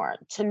learn more,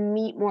 to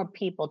meet more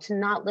people, to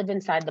not live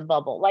inside the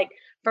bubble. Like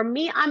for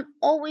me, I'm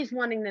always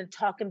wanting to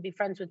talk and be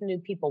friends with new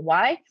people.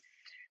 Why?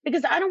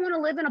 Because I don't want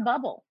to live in a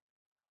bubble.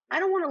 I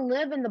don't want to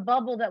live in the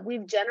bubble that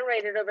we've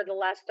generated over the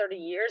last 30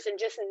 years and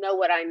just know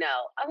what I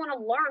know. I want to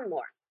learn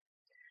more.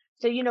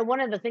 So, one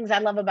of the things I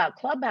love about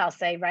Clubhouse,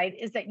 say, right,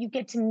 is that you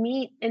get to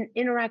meet and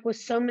interact with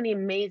so many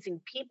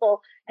amazing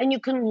people and you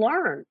can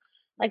learn.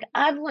 Like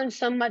I've learned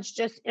so much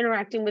just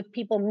interacting with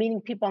people, meeting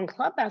people on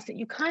Clubhouse that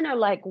you kind of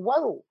like,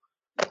 whoa,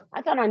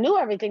 I thought I knew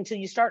everything till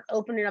you start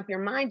opening up your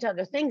mind to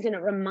other things. And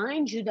it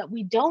reminds you that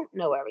we don't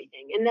know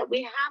everything and that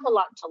we have a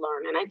lot to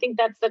learn. And I think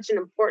that's such an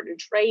important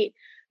trait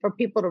for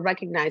people to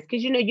recognize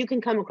because, you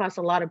can come across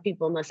a lot of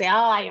people and they'll say, oh,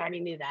 I already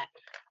knew that.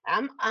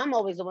 I'm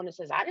always the one that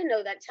says, I didn't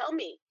know that. Tell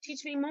me,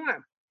 teach me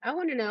more. I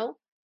want to know,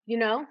 you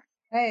know?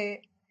 Right.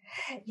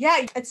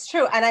 Yeah, it's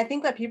true. And I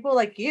think that people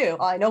like you,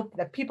 I know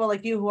that people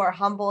like you who are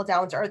humble,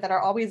 down to earth, that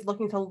are always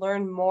looking to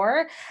learn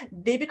more,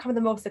 they become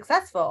the most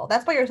successful.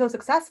 That's why you're so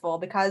successful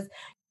because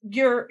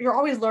you're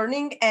always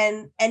learning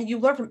and you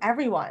learn from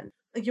everyone.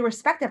 Like you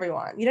respect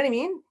everyone. You know what I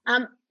mean?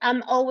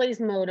 I'm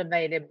always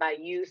motivated by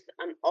youth.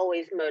 I'm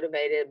always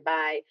motivated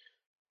by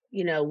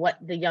what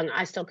the young,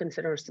 I still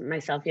consider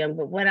myself young,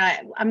 but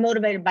I'm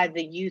motivated by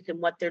the youth and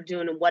what they're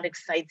doing and what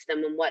excites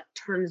them and what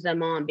turns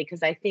them on,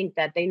 because I think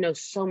that they know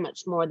so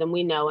much more than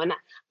we know. And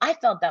I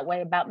felt that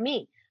way about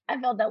me. I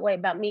felt that way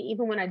about me.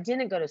 Even when I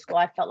didn't go to school,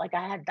 I felt like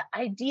I had the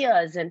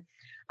ideas and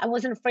I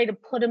wasn't afraid to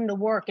put them to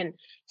work. And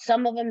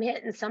some of them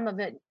hit and some of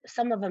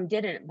them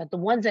didn't, but the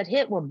ones that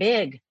hit were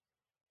big.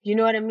 You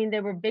know what I mean?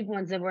 They were big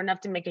ones that were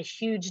enough to make a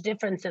huge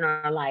difference in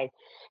our life.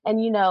 And,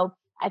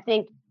 I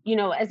think,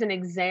 as an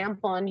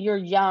example, and you're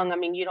young, I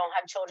mean, you don't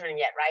have children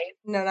yet, right?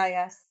 No, not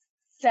yet.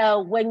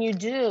 So when you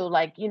do,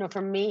 like,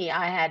 for me,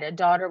 I had a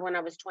daughter when I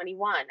was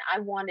 21. I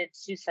wanted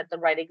to set the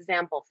right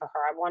example for her.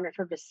 I wanted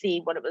her to see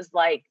what it was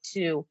like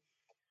to,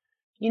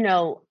 you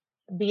know,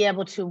 be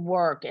able to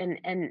work and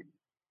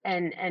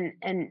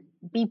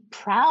be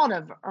proud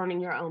of earning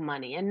your own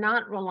money and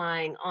not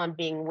relying on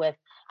being with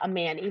a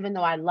man. Even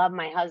though I love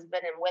my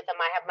husband and with him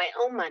I have my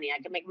own money,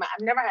 I can make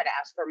I've never had to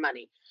ask for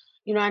money,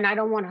 and I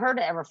don't want her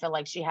to ever feel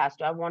like she has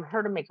to. I want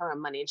her to make her own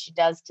money, and she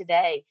does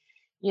today.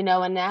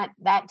 And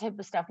that type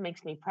of stuff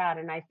makes me proud.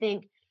 And I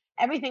think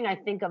everything I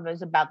think of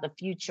is about the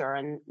future.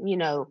 And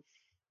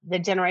the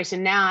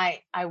generation now,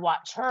 I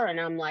watch her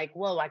and I'm like,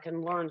 whoa, I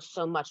can learn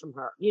so much from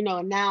her,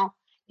 and now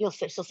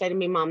she'll say to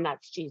me, Mom,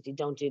 that's cheesy,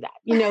 don't do that.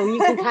 You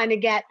can kind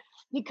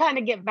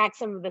of get back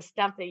some of the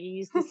stuff that you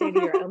used to say to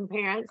your own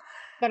parents.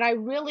 But I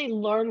really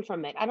learn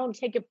from it. I don't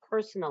take it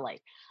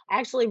personally. I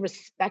actually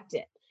respect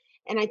it.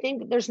 And I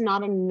think there's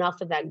not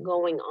enough of that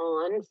going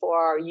on for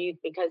our youth,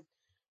 because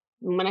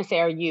when I say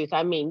our youth,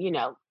 I mean,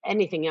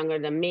 anything younger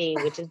than me,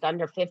 which is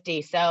under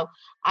 50. So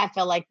I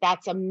feel like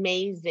that's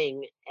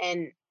amazing.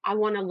 And I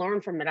want to learn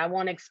from it. I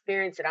want to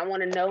experience it. I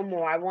want to know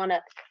more. I want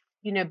to,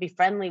 be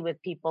friendly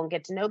with people and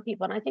get to know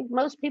people. And I think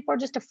most people are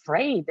just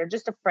afraid. They're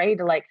just afraid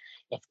to, like,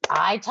 if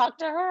I talk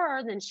to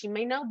her, then she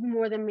may know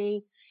more than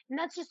me. And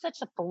that's just such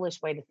a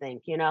foolish way to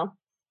think.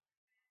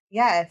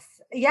 Yes.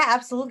 Yeah,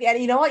 absolutely. And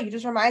you know what? You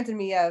just reminded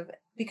me of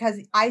because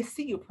I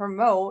see you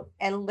promote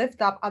and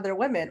lift up other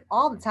women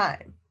all the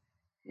time.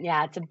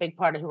 Yeah, it's a big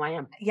part of who I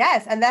am.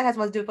 Yes, and that has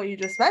what to do with what you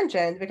just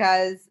mentioned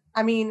because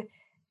I mean,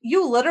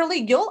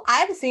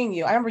 I've seen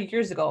you. I remember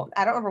years ago.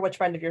 I don't remember which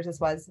friend of yours this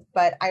was,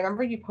 but I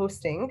remember you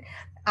posting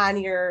on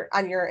your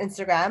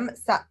Instagram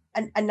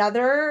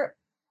another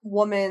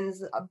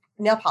woman's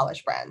nail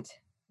polish brand.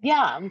 Yeah,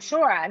 I'm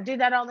sure. I do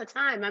that all the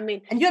time. I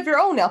mean, And you have your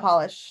own nail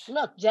polish.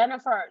 look,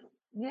 Jennifer.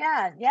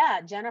 Yeah.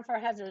 Jennifer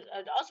has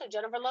also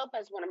Jennifer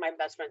Lopez, one of my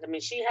best friends. I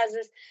mean, she has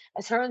this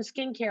as her own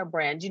skincare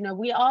brand.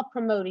 We all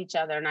promote each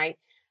other, and I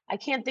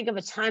can't think of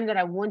a time that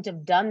I wouldn't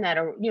have done that.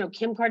 Or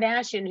Kim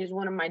Kardashian, who's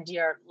one of my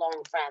dear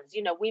long friends.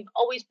 We've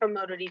always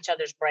promoted each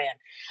other's brand.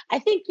 I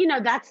think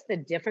that's the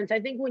difference. I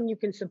think when you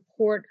can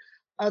support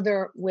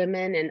other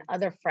women and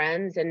other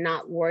friends and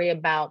not worry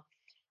about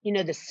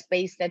the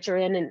space that you're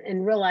in,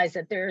 and realize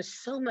that there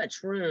is so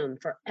much room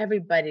for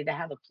everybody to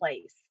have a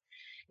place.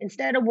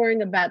 Instead of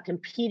worrying about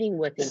competing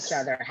with each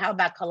other, how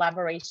about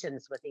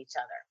collaborations with each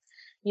other?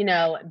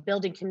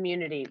 building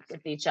community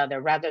with each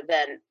other rather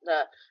than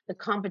the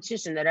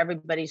competition that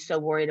everybody's so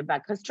worried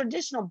about. Because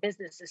traditional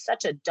business is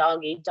such a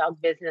dog eat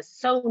dog business,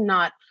 so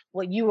not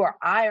what you or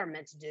I are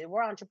meant to do.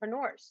 We're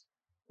entrepreneurs.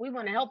 We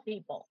want to help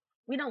people.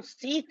 We don't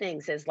see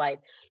things as like,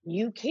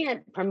 you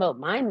can't promote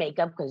my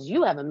makeup because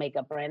you have a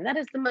makeup brand. That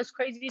is the most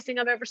craziest thing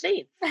I've ever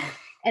seen.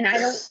 And I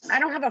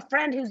don't have a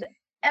friend who's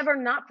ever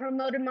not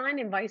promoted mine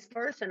and vice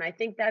versa. And I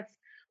think that's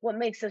what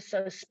makes us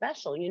so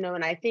special,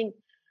 and I think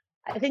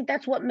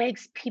that's what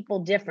makes people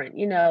different.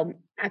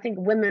 I think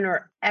women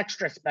are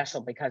extra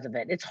special because of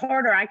it. It's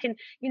harder.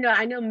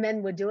 I know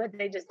men would do it.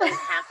 They just don't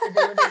have to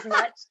do it as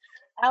much.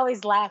 I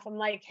always laugh. I'm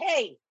like,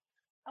 hey,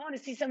 I want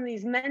to see some of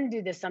these men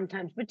do this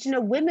sometimes. But,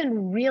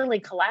 women really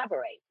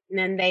collaborate, and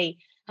then they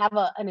have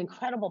an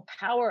incredible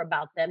power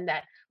about them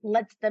that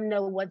lets them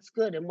know what's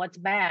good and what's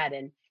bad.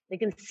 And they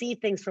can see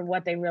things for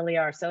what they really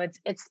are. So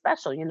it's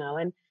special,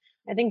 and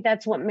I think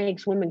that's what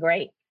makes women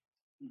great.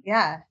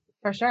 Yeah,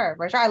 for sure.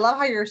 For sure. I love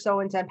how you're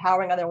so into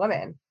empowering other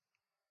women.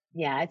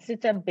 Yeah, it's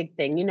a big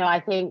thing. I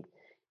think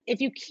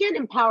if you can't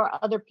empower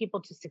other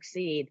people to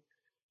succeed,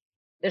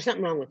 there's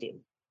something wrong with you.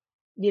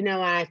 And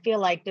I feel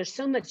like there's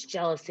so much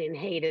jealousy and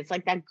hate. It's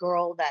like that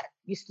girl that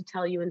used to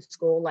tell you in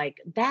school, like,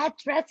 that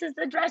dress is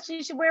the dress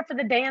you should wear for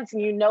the dance.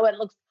 And it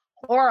looks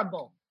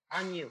horrible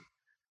on you.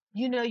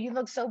 You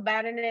look so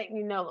bad in it.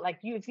 Like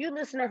if you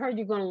listen to her,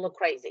 you're going to look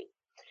crazy.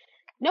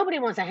 Nobody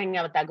wants to hang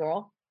out with that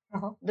girl.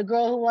 Uh-huh. The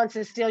girl who wants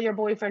to steal your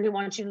boyfriend, who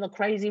wants you to look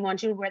crazy,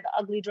 wants you to wear the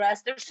ugly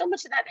dress. There's so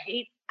much of that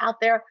hate out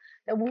there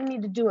that we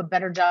need to do a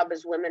better job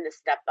as women to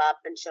step up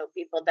and show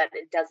people that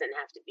it doesn't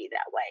have to be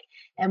that way.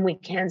 And we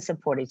can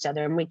support each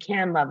other, and we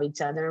can love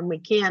each other, and we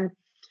can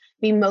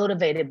be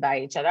motivated by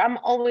each other. I'm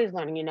always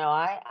learning,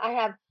 I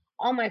have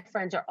all my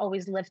friends are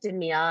always lifting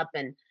me up,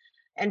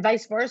 and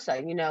vice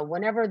versa.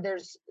 Whenever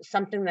there's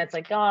something that's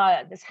like,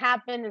 oh, this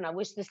happened and I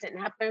wish this didn't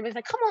happen, everybody's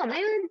like, come on,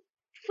 man,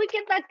 if we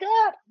get back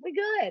up, we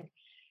good.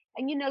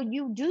 And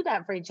you do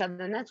that for each other,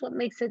 and that's what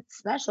makes it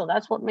special.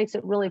 That's what makes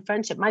it really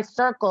friendship. My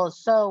circle is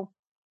so,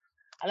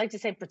 I like to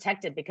say,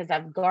 protected, because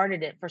I've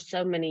guarded it for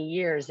so many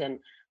years, and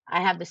I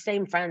have the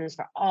same friends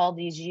for all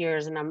these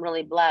years, and I'm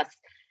really blessed.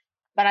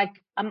 But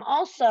I'm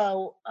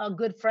also a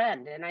good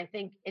friend, and I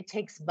think it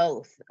takes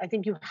both. I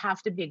think you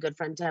have to be a good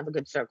friend to have a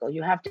good circle.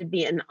 You have to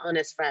be an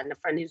honest friend, a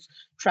friend who's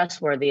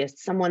trustworthy,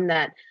 someone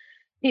that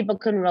people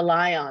can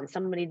rely on,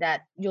 somebody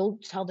that you'll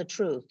tell the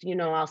truth.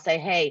 I'll say,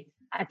 hey,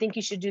 I think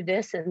you should do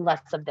this and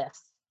less of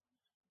this,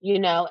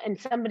 and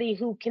somebody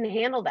who can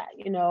handle that,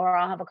 or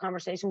I'll have a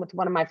conversation with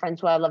one of my friends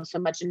who I love so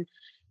much. And,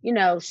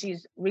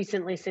 she's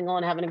recently single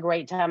and having a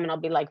great time. And I'll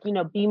be like,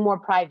 be more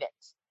private.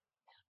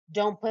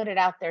 Don't put it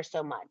out there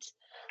so much.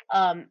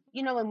 And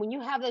when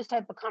you have those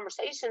type of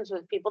conversations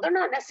with people, they're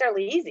not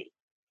necessarily easy,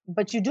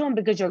 but you do them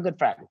because you're a good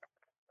friend.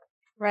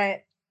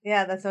 Right.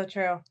 Yeah, that's so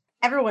true.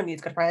 Everyone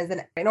needs good friends.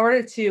 And in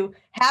order to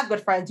have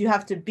good friends, you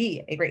have to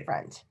be a great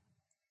friend.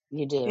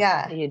 You do.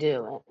 Yeah. You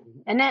do.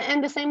 And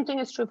the same thing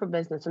is true for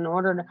business. In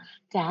order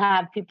to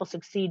have people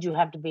succeed, you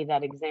have to be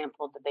that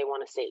example that they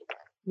want to see,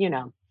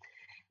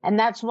 And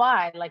that's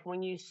why, like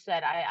when you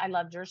said, I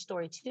loved your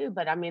story too.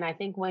 But I mean, I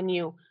think when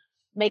you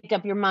make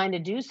up your mind to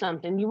do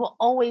something, you will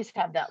always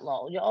have that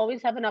lull. You'll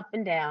always have an up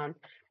and down.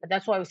 But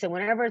that's why we say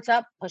whenever it's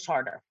up, push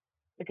harder,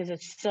 because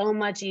it's so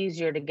much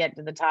easier to get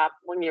to the top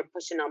when you're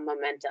pushing on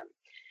momentum.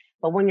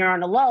 But when you're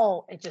on a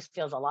low, it just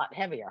feels a lot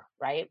heavier,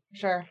 right?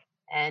 Sure.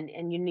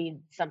 And you need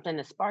something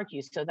to spark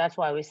you. So that's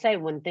why we say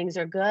when things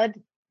are good,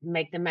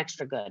 make them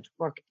extra good,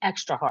 work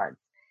extra hard.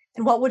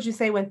 And what would you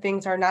say when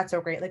things are not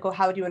so great? Like, well,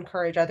 how would you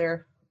encourage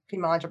other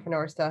female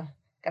entrepreneurs to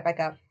get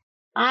back up?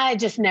 I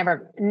just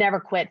never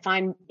quit.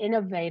 Find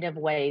innovative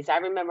ways. I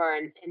remember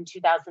in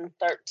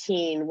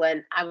 2013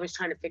 when I was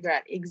trying to figure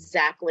out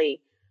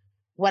exactly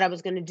what I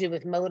was going to do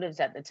with Motives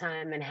at the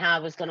time and how I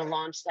was going to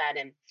launch that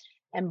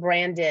and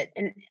brand it.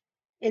 And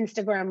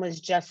Instagram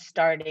was just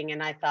starting,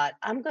 and I thought,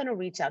 I'm going to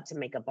reach out to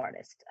makeup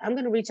artists. I'm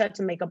going to reach out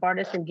to makeup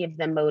artists and give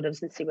them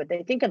Motives and see what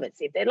they think of it.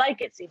 See if they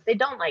like it. See if they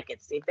don't like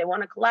it. See if they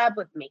want to collab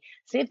with me.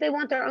 See if they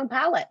want their own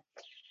palette.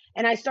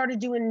 And I started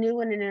doing new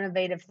and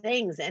innovative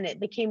things, and it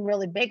became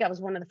really big. I was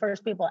one of the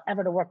first people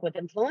ever to work with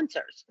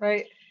influencers.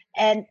 Right.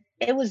 And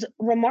it was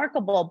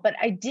remarkable, but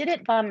I did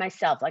it by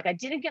myself. Like I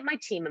didn't get my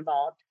team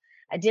involved.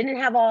 I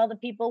didn't have all the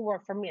people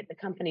work for me at the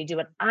company do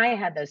it. I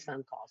had those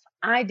phone calls.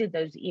 I did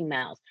those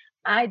emails.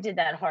 I did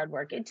that hard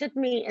work. It took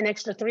me an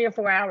extra 3 or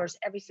 4 hours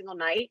every single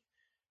night.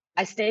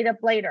 I stayed up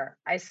later.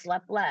 I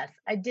slept less.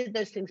 I did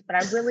those things, but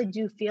I really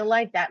do feel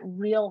like that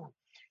real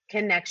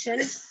connection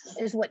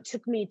is what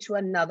took me to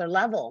another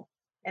level.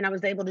 And I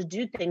was able to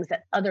do things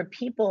that other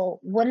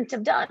people wouldn't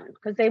have done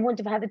because they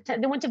wouldn't have had the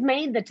time. They wouldn't have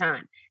made the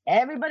time.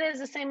 Everybody has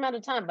the same amount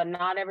of time, but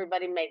not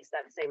everybody makes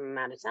that same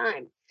amount of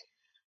time,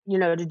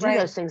 to do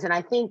those things. And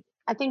I think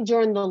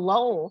during the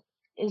lull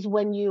is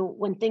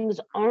when things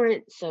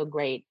aren't so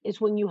great,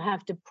 is when you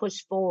have to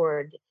push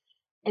forward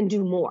and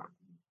do more.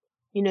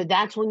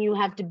 That's when you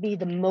have to be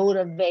the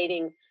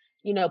motivating,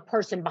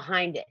 person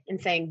behind it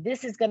and saying,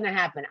 this is going to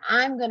happen.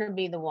 I'm going to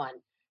be the one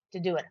to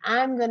do it.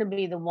 I'm going to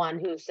be the one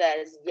who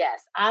says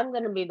yes. I'm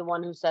going to be the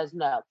one who says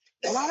no.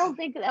 And I don't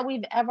think that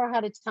we've ever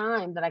had a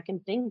time that I can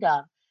think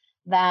of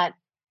that,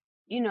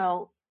 you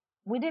know,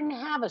 we didn't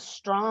have a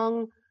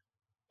strong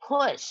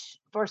push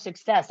for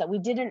success, that we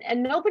didn't,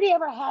 and nobody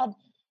ever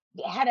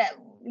had a,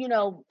 you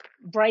know,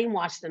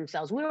 brainwash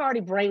themselves. We were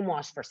already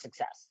brainwashed for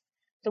success.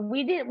 So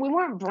we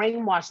weren't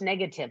brainwashed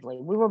negatively.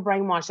 We were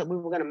brainwashed that we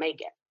were going to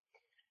make it.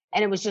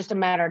 And it was just a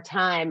matter of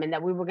time, and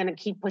that we were going to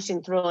keep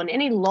pushing through. And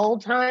any lull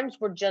times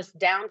were just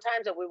down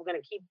times that we were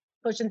going to keep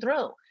pushing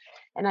through.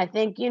 And I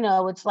think, you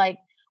know, it's like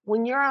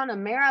when you're on a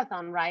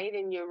marathon, right?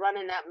 And you're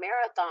running that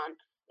marathon,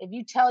 if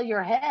you tell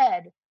your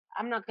head,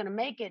 I'm not going to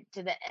make it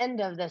to the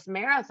end of this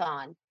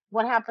marathon,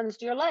 what happens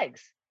to your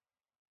legs?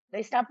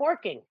 They stop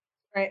working.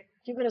 Right.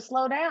 You're going to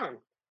slow down.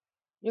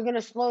 You're going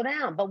to slow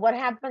down. But what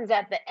happens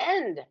at the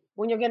end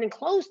when you're getting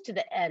close to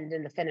the end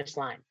in the finish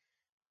line?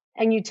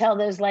 And you tell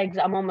those legs,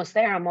 I'm almost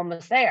there. I'm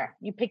almost there.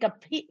 You pick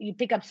up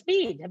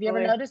speed. Have you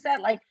ever noticed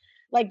that? Like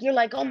you're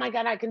like, oh my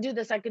God, I can do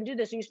this. I can do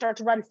this. And you start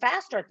to run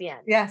faster at the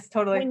end. Yes,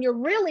 totally. When you're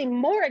really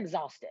more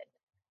exhausted.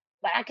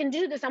 But I can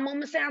do this. I'm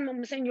almost there. I'm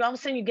almost there. You all of a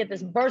sudden you get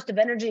this burst of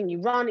energy and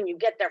you run and you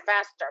get there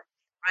faster,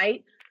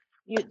 right?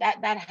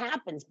 That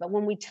happens. But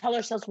when we tell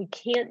ourselves we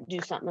can't do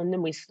something and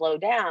then we slow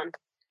down,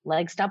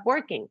 legs stop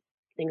working,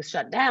 things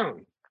shut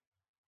down.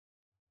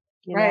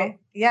 You right. know?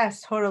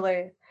 Yes,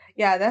 totally.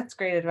 Yeah, that's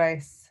great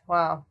advice.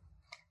 Wow.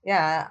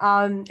 Yeah.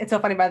 It's so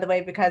funny, by the way,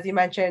 because you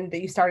mentioned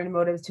that you started in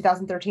Motives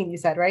 2013, you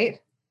said, right?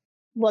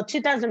 Well,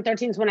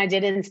 2013 is when I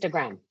did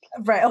Instagram.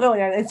 Right. Okay,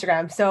 on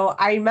Instagram. So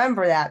I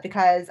remember that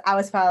because I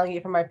was following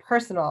you from my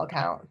personal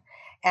account.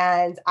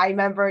 And I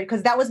remember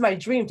because that was my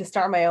dream to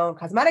start my own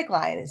cosmetic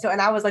line. So, and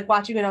I was like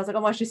watching you and I was like,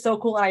 oh my, she's so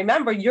cool. And I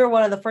remember you're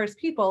one of the first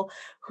people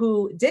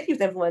who did use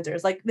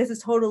influencers. Like, this is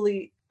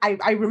totally,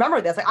 I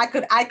remember this. Like,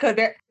 I could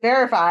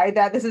verify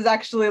that this is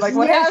actually like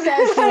what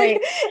happened. So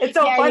sweet. It's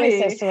so funny.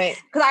 You're so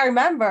sweet. Because I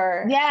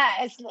remember.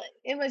 Yeah,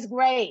 it was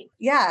great.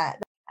 Yeah.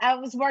 I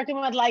was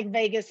working with like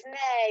Vegas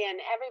Nay and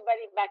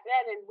everybody back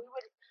then, and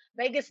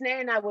Vegas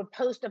Nay and I would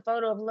post a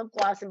photo of lip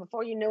gloss, and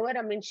before you knew it,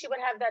 I mean, she would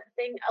have that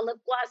thing, a lip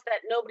gloss that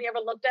nobody ever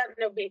looked at, and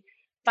there'd be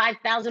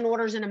 5,000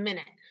 orders in a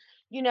minute,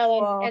 you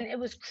know, and it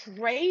was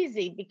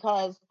crazy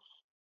because,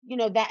 you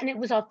know, that, and it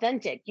was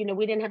authentic. You know,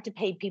 we didn't have to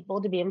pay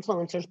people to be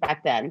influencers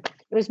back then.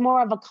 It was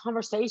more of a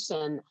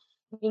conversation,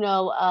 you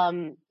know,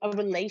 a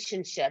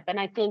relationship. And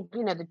I think,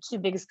 you know, the two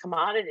biggest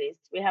commodities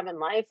we have in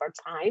life are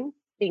time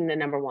being the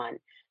number one.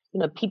 You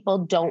know, people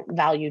don't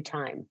value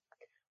time,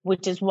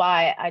 which is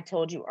why I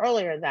told you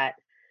earlier that,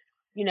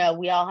 you know,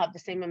 we all have the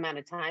same amount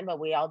of time, but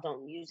we all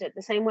don't use it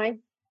the same way.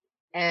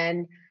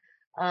 And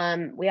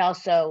we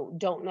also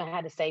don't know how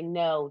to say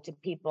no to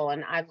people.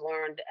 And I've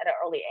learned at an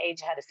early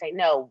age how to say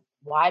no.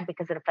 Why?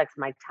 Because it affects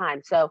my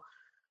time. So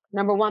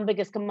number one,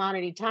 biggest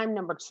commodity, time.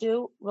 Number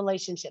two,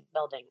 relationship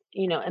building,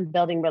 you know, and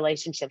building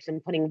relationships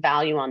and putting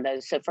value on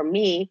those. So for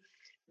me,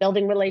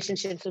 building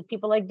relationships with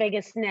people like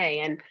Vegas Nay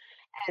and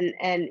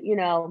you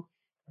know,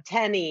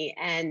 Tenny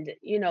and,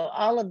 you know,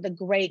 all of the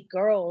great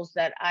girls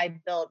that I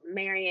built,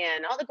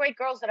 Marianne, all the great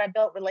girls that I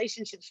built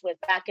relationships with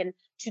back in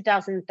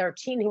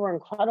 2013 who were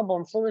incredible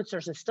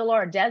influencers and still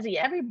are, Desi,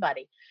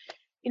 everybody.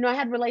 You know, I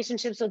had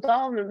relationships with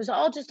all of them. It was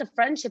all just a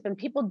friendship and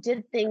people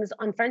did things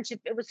on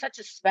friendship. It was such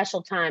a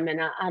special time. And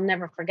I'll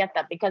never forget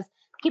that because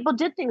people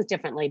did things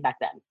differently back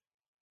then.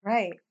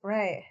 Right,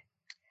 right.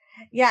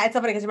 Yeah, it's so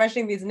funny because you're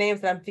mentioning these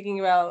names that I'm thinking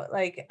about.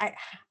 Like,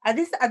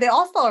 are they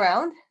all still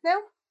around now?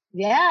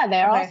 Yeah,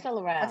 they're all still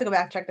around. I have to go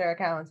back and check their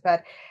accounts,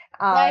 but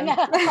I know.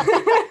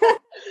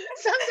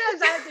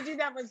 Sometimes I have to do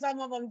that with some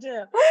of them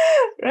too.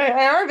 Right,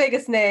 I remember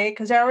Vegas Nay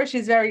because I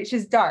remember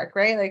she's dark,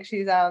 right? Like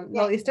she's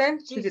Middle Eastern.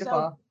 She's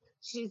beautiful.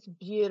 She's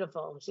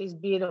beautiful. She's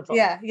beautiful.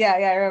 Yeah,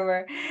 I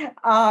remember.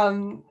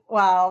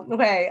 Wow.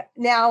 Okay,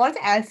 now I want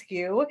to ask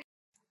you,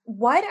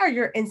 what are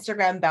your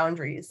Instagram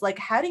boundaries? Like,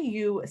 how do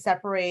you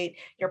separate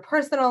your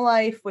personal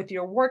life with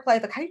your work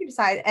life? Like, how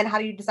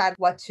do you decide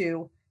what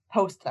to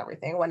post and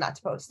everything, what not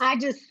to post?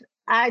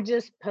 I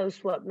just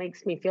post what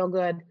makes me feel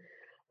good.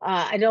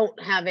 I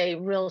don't have a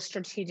real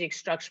strategic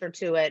structure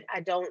to it. I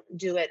don't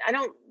do it.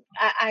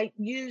 I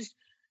use,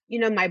 you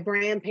know, my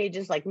brand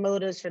pages like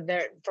Motives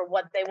for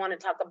what they want to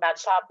talk about,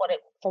 Shop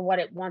for what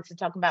it wants to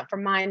talk about. For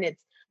mine,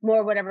 it's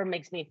more whatever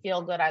makes me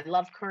feel good. I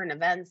love current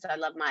events. I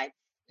love my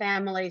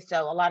family.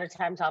 So a lot of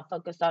times I'll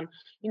focus on,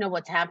 you know,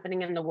 what's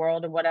happening in the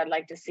world or what I'd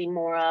like to see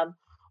more of,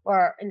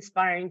 or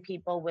inspiring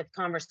people with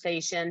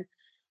conversation.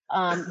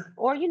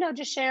 Or, you know,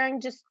 just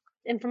sharing just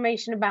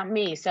information about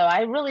me. So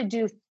I really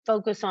do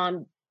focus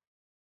on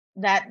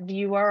that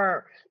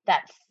viewer,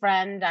 that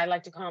friend. I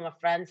like to call him a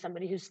friend,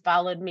 somebody who's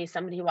followed me,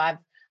 somebody who I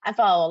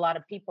follow a lot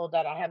of people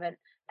that I haven't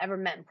ever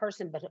met in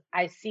person, but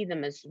I see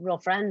them as real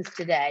friends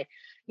today.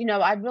 You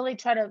know, I really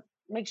try to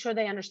make sure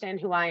they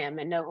understand who I am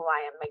and know who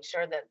I am, make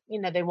sure that,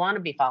 you know, they want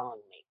to be following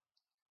me.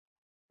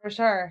 For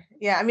sure.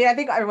 Yeah. I mean, I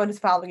think everyone who's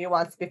following you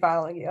wants to be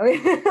following you. I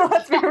mean,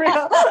 let's be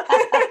real.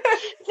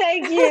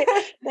 Thank you.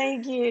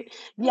 Thank you.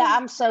 Yeah,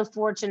 I'm so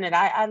fortunate.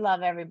 I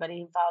love everybody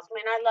who follows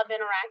me and I love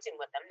interacting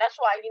with them. That's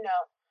why, you know,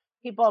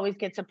 people always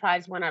get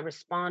surprised when I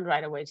respond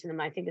right away to them.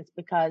 I think it's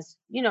because,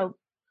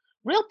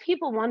 real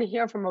people want to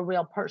hear from a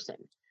real person.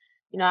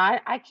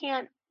 I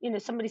can't,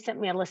 somebody sent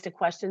me a list of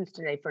questions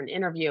today for an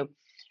interview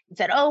and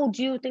said, "Oh,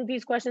 do you think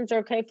these questions are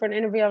okay for an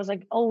interview?" I was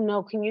like, "Oh,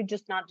 no, can you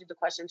just not do the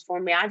questions for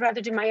me? I'd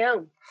rather do my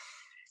own."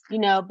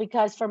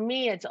 Because for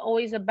me, it's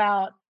always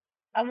about,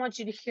 I want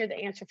you to hear the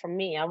answer from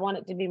me. I want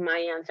it to be my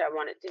answer. I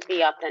want it to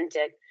be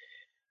authentic.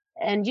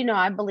 And,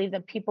 I believe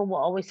that people will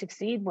always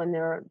succeed when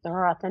they're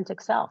their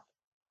authentic self,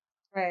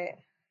 Right.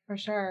 For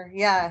sure.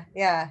 Yeah.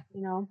 Yeah.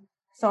 you know?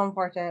 So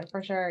important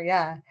for sure.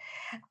 Yeah.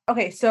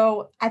 Okay.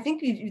 So I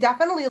think you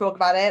definitely spoke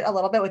about it a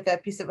little bit with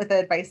with the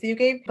advice that you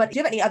gave. But do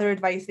you have any other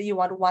advice that you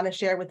want to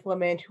share with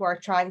women who are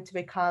trying to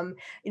become,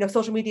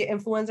 social media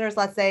influencers,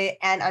 let's say,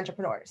 and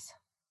entrepreneurs?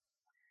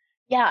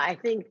 Yeah, I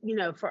think,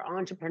 for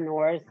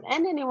entrepreneurs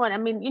and anyone, I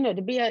mean,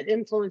 to be an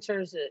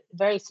influencer is a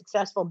very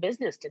successful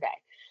business today.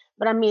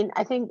 But I mean,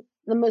 I think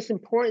the most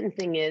important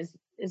thing is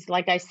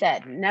like I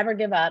said, never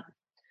give up,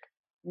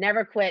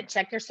 never quit,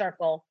 check your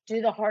circle,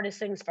 do the hardest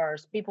things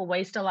first. People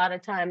waste a lot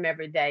of time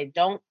every day.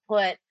 Don't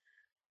put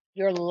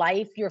your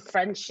life, your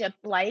friendship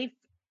life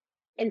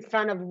in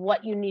front of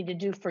what you need to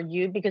do for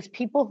you, because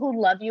people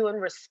who love you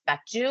and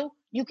respect you,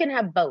 you can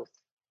have both.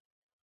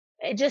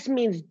 It just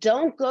means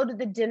don't go to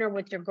the dinner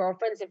with your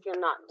girlfriends if you're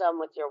not done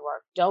with your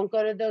work. Don't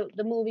go to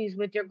the movies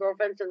with your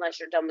girlfriends unless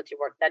you're done with your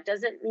work. That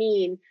doesn't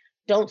mean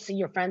don't see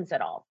your friends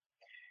at all.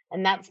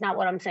 And that's not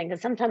what I'm saying.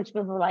 Because sometimes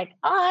people are like,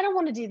 "Oh, I don't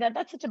want to do that.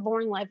 That's such a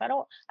boring life.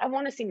 I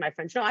want to see my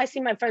friends." No, I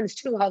see my friends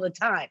too all the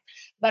time.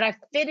 But I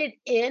fit it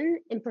in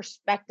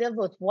perspective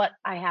with what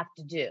I have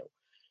to do.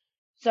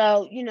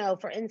 So,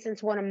 for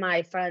instance, one of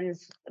my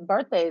friends'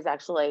 birthdays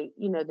actually,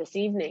 this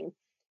evening.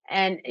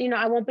 And,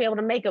 I won't be able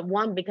to make it,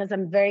 one, because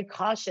I'm very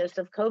cautious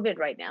of COVID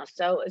right now.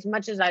 So, as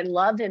much as I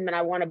love him and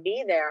I want to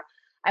be there,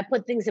 I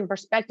put things in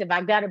perspective.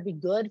 I've got to be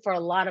good for a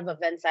lot of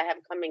events I have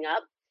coming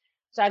up.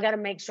 So, I got to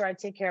make sure I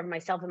take care of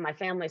myself and my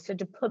family. So,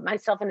 to put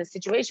myself in a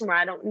situation where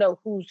I don't know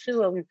who's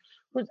who and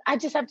who's, I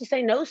just have to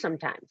say no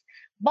sometimes.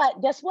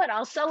 But guess what?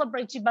 I'll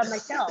celebrate you by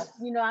myself.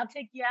 I'll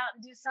take you out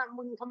and do something.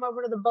 We can come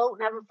over to the boat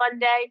and have a fun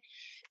day.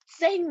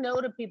 Saying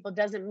no to people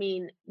doesn't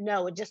mean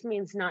no, it just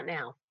means not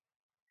now.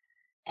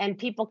 And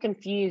people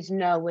confuse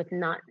no with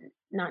not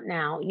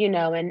now,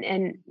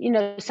 and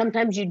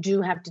sometimes you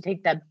do have to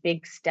take that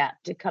big step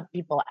to cut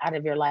people out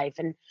of your life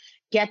and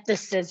get the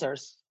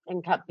scissors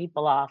and cut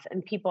people off,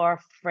 and people are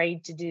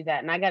afraid to do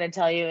that. And I got to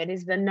tell you, it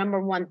is the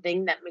number one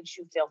thing that makes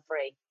you feel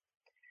free.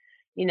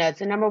 It's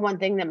the number one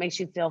thing that makes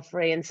you feel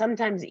free. And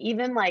sometimes,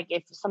 even like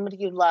if somebody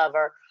you love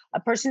or a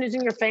person who's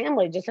in your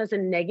family just has a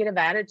negative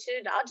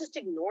attitude, I'll just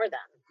ignore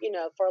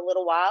them, for a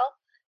little while,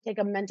 take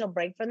a mental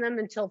break from them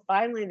until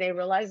finally they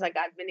realize, like,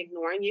 I've been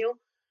ignoring you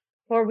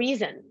for a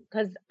reason,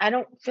 because I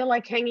don't feel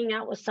like hanging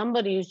out with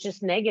somebody who's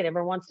just negative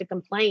or wants to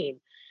complain.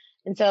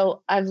 And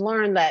so I've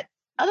learned that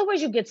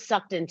otherwise you get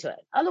sucked into it.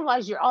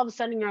 Otherwise, you're all of a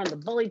sudden you're on the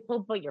bully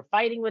pulpit, you're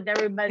fighting with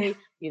everybody,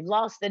 you've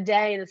lost the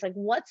day. And it's like,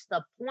 what's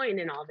the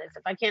point in all this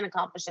if I can't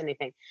accomplish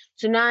anything?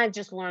 So now I've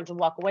just learned to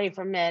walk away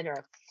from it,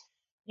 or,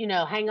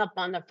 hang up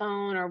on the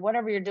phone or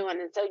whatever you're doing.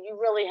 And so you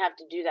really have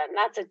to do that. And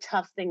that's a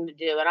tough thing to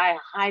do. And I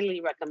highly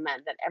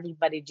recommend that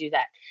everybody do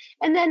that.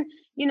 And then,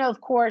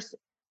 of course,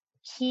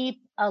 keep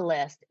a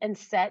list and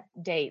set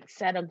dates,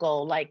 set a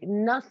goal. Like,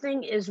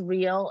 nothing is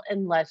real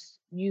unless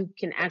you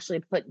can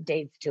actually put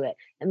dates to it.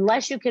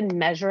 Unless you can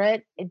measure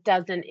it, it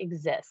doesn't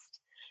exist.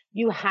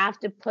 You have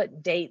to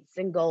put dates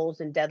and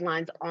goals and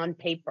deadlines on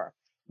paper,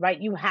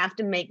 right? You have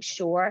to make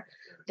sure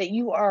that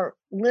you are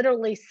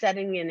literally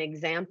setting an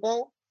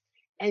example.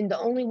 And the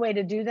only way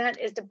to do that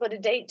is to put a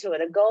date to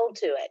it, a goal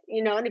to it,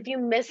 and if you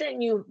miss it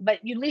but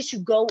at least you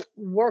go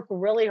work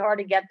really hard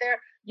to get there,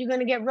 you're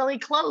going to get really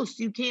close.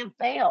 You can't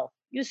fail.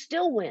 You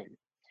still win.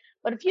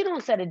 But if you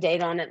don't set a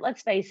date on it,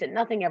 let's face it,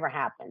 nothing ever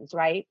happens,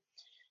 right?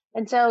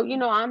 And so,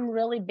 I'm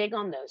really big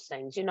on those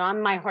things.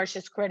 I'm my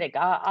harshest critic.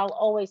 I'll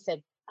always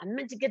say, I'm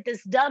meant to get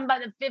this done by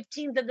the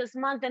 15th of this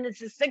month and it's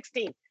the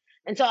 16th.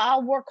 And so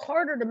I'll work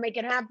harder to make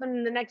it happen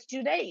in the next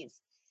 2 days.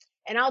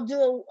 And I'll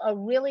do a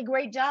really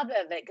great job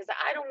of it because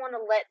I don't want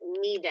to let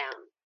me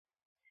down.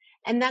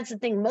 And that's the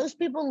thing. Most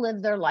people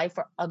live their life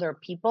for other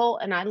people,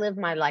 and I live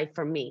my life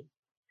for me,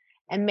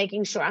 and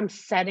making sure I'm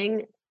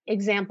setting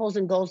examples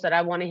and goals that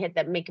I want to hit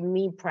that make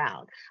me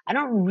proud. I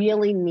don't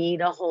really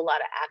need a whole lot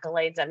of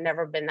accolades. I've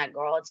never been that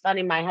girl. It's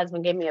funny. My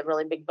husband gave me a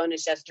really big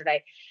bonus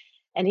yesterday.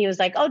 And he was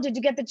like, "Oh, did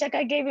you get the check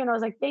I gave you?" And I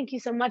was like, "Thank you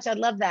so much. I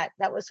love that.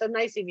 That was so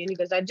nice of you." And he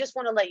goes, "I just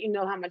want to let you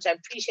know how much I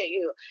appreciate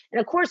you." And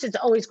of course, it's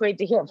always great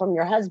to hear from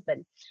your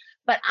husband.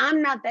 But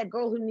I'm not that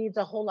girl who needs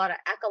a whole lot of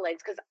accolades,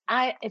 because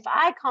if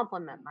I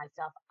compliment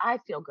myself, I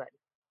feel good.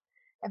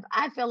 If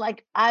I feel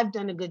like I've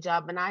done a good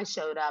job and I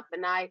showed up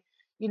and I,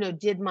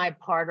 did my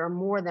part or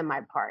more than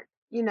my part,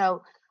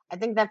 I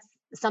think that's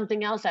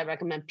something else I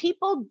recommend.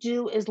 People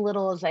do as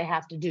little as they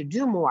have to do.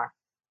 Do more.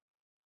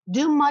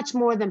 Do much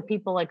more than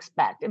people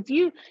expect.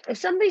 If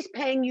somebody's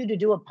paying you to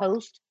do a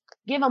post,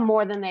 give them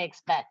more than they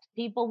expect.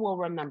 People will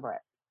remember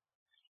it.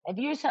 If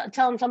you're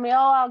telling somebody, oh,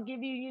 I'll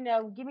give you,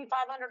 give me $500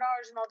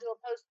 and I'll do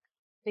a post,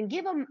 then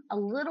give them a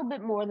little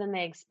bit more than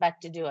they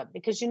expect to do it.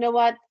 Because you know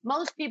what?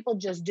 Most people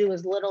just do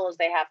as little as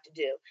they have to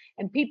do.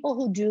 And people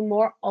who do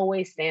more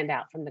always stand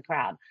out from the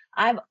crowd.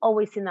 I've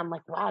always seen them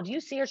like, wow, do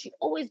you see her? She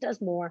always does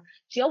more.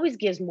 She always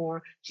gives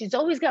more. She's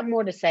always got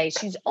more to say.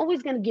 She's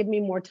always going to give me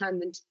more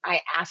time than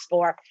I asked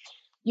for,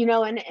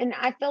 and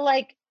I feel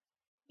like,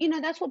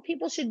 that's what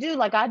people should do.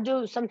 Like I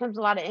do sometimes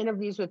a lot of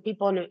interviews with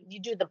people, and you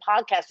do the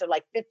podcast, they're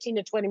like 15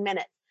 to 20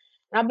 minutes.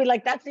 And I'll be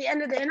like, that's the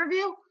end of the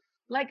interview?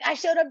 Like I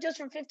showed up just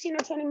for 15 or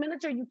 20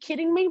 minutes. Are you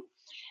kidding me?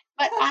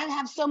 But I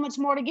have so much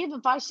more to give.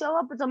 If I show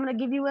up, I'm going to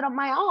give you it on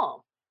my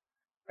all.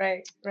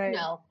 Right.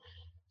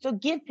 So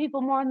give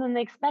people more than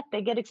they expect.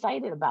 They get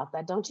excited about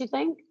that. Don't you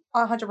think?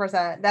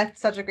 100%.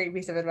 That's such a great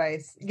piece of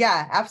advice.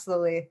 Yeah,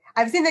 absolutely.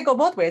 I've seen it go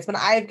both ways. When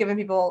I've given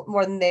people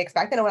more than they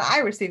expected, and when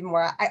I receive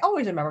more, I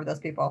always remember those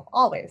people.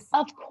 Always.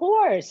 Of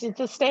course. It's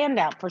a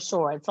standout for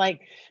sure. It's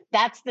like,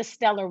 that's the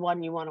stellar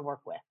one you want to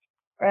work with.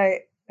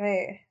 Right.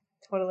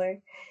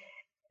 Totally.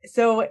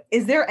 So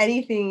is there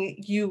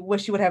anything you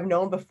wish you would have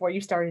known before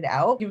you started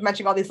out? You've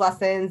mentioned all these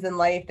lessons in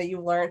life that you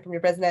learned from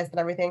your business and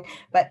everything,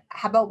 but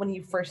how about when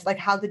you first, like,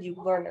 how did you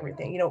learn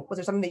everything? Was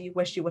there something that you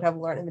wish you would have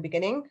learned in the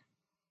beginning?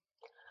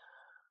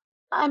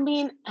 I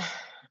mean,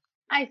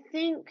 I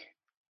think,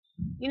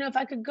 if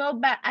I could go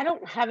back, I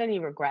don't have any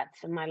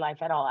regrets in my life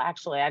at all.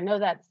 Actually, I know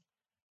that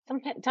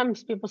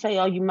sometimes people say,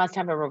 oh, you must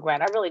have a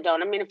regret. I really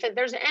don't. I mean, if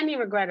there's any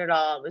regret at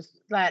all, it was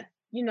that,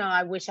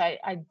 I wish I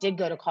did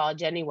go to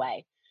college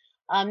anyway.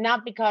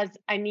 Not because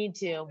I need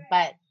to,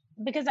 but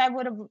because I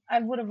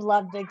would have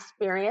loved the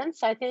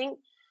experience, I think.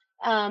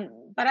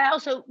 But I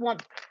also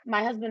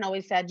my husband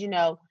always said,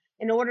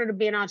 in order to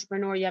be an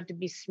entrepreneur, you have to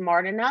be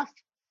smart enough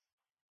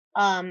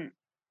um,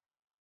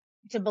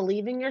 to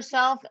believe in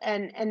yourself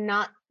and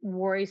not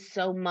worry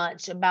so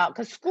much about,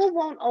 because school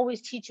won't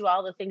always teach you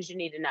all the things you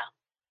need to know.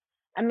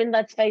 I mean,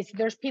 let's face it,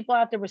 there's people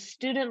out there with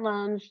student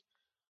loans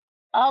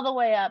all the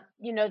way up,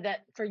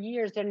 that for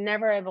years they're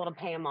never able to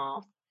pay them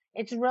off.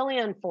 It's really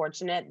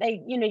unfortunate.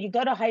 You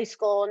go to high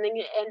school and then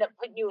you end up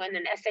putting you in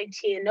an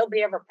SAT and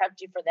nobody ever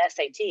prepped you for the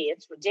SAT.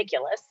 It's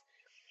ridiculous.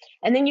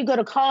 And then you go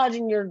to college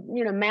and you're,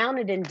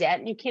 mounted in debt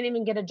and you can't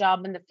even get a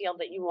job in the field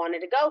that you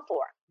wanted to go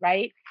for.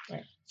 Right.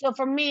 So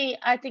for me,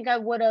 I think I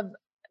would have,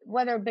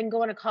 whether it been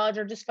going to college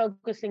or just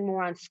focusing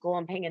more on school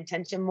and paying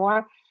attention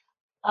more.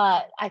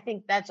 I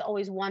think that's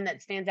always one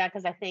that stands out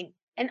because I think,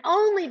 and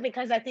only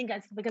because I think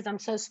that's because I'm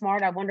so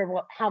smart. I wonder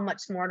how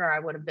much smarter I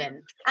would have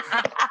been.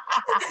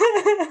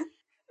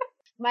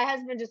 My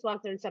husband just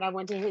walked in and said I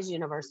went to his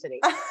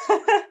university,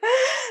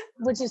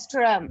 which is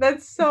true.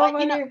 That's so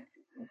funny.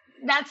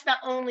 That's the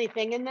only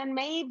thing. And then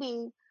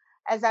maybe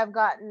as I've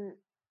gotten,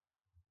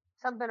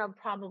 something I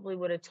probably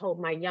would have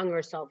told my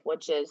younger self,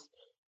 which is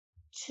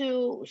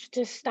to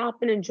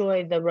stop and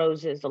enjoy the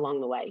roses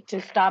along the way,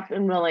 to stop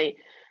and really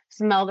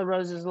smell the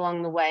roses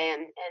along the way.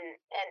 And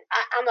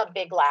I'm a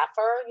big laugher.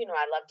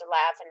 I love to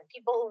laugh, and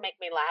people who make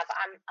me laugh,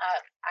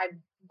 I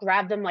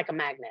grab them like a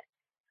magnet.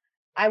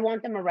 I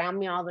want them around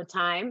me all the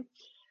time.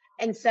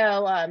 And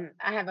so I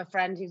have a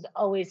friend who's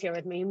always here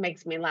with me, who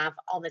makes me laugh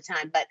all the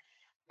time. But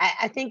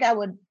I think I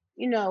would,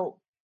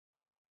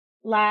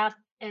 laugh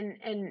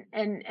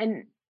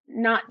and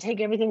not take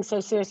everything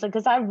so seriously,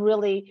 because I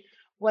really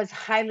was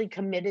highly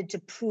committed to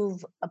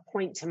prove a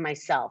point to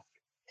myself.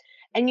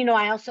 And,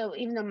 I also,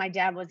 even though my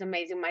dad was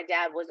amazing, my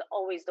dad was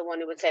always the one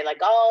who would say, like,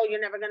 oh,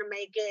 you're never going to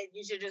make it.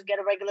 You should just get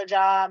a regular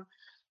job.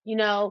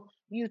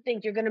 You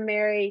think you're going to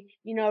marry,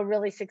 a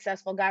really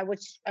successful guy,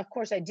 which of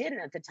course I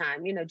didn't at the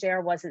time. JR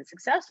wasn't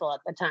successful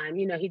at the time.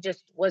 He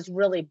just was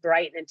really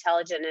bright and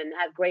intelligent and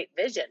had great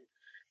vision.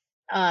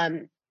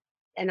 And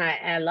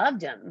I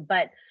loved him.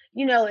 But,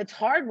 it's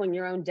hard when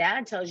your own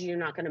dad tells you you're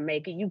not going to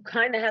make it. You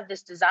kind of have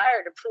this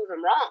desire to prove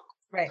him wrong.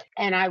 Right.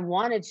 And I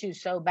wanted to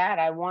so bad.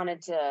 I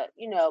wanted to,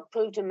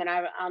 prove to him. And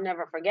I'll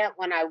never forget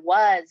when I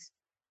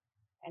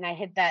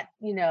hit that,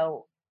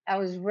 I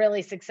was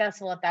really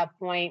successful at that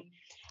point.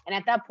 And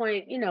at that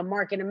point,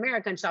 Mark and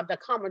America and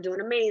Shop.com were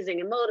doing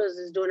amazing. And Motos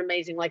is doing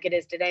amazing like it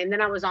is today. And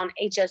then I was on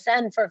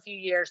HSN for a few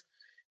years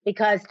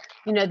because,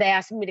 they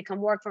asked me to come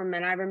work for him.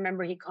 And I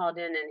remember he called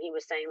in and he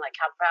was saying like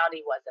how proud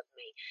he was of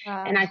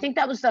me. And I think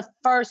that was the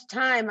first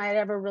time I'd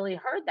ever really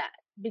heard that,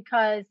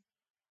 because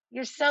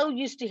you're so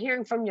used to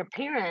hearing from your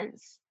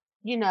parents,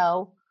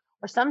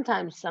 or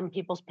sometimes some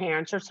people's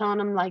parents are telling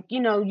them like,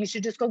 you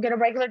should just go get a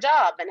regular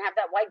job and have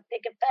that white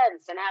picket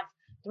fence and have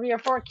 3 or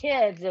 4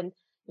 kids and,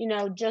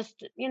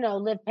 just,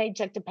 live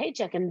paycheck to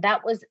paycheck. And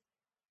that was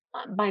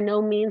by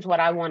no means what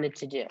I wanted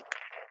to do.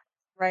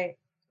 Right.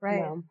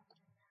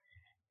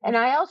 And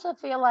I also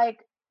feel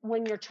like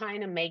when you're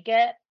trying to make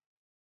it,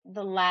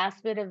 the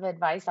last bit of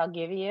advice I'll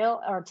give you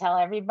or tell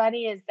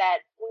everybody is that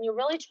when you're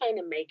really trying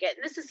to make it,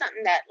 and this is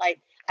something that like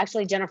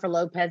actually Jennifer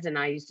Lopez and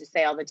I used to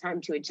say all the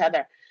time to each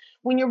other,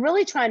 when you're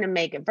really trying to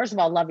make it, first of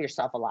all, love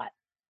yourself a lot.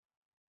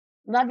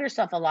 Love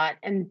yourself a lot,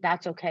 and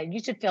that's okay.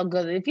 You should feel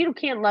good. If you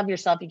can't love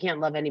yourself, you can't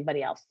love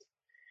anybody else.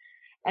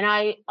 And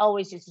I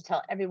always used to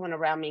tell everyone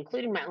around me,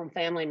 including my own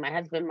family, my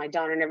husband, my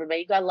daughter, and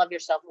everybody, you got to love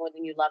yourself more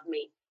than you love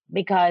me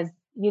because,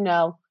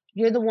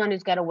 you're the one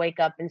who's got to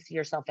wake up and see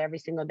yourself every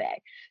single day.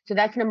 So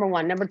that's number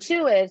one. Number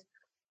two is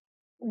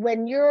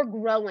when you're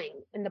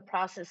growing in the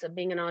process of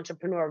being an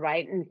entrepreneur,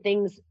 right? And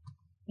things,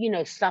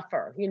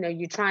 suffer,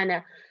 you're trying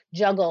to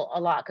juggle a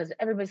lot because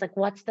everybody's like,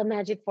 what's the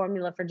magic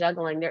formula for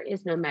juggling? There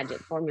is no magic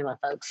formula,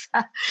 folks.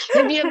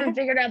 If you haven't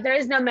figured out, there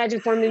is no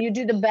magic formula. You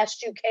do the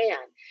best you can.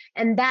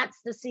 And that's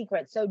the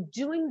secret. So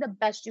doing the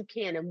best you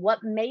can and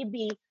what may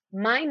be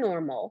my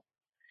normal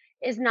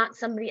is not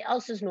somebody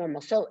else's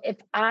normal. So if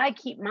I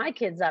keep my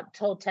kids up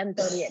till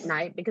 10:30 at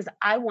night because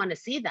I want to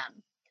see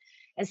them,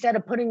 instead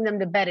of putting them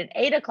to bed at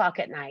 8 o'clock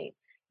at night,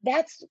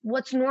 that's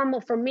what's normal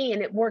for me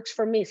and it works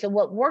for me. So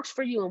what works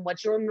for you and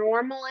what your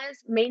normal is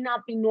may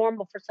not be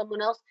normal for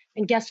someone else.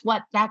 And guess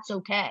what? That's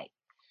okay.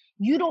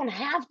 You don't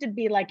have to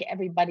be like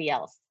everybody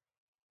else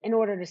in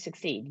order to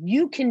succeed.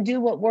 You can do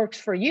what works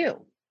for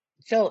you.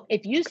 So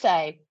if you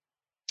say,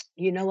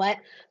 you know what,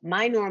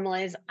 my normal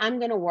is I'm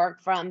going to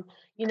work from,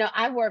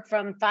 I work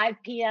from 5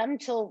 p.m.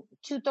 till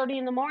 2:30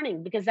 in the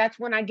morning because that's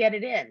when I get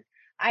it in.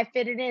 I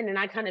fit it in and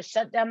I kind of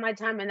shut down my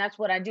time and that's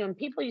what I do. And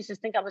people used to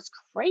think I was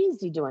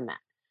crazy doing that,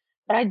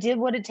 but I did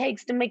what it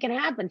takes to make it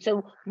happen.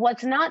 So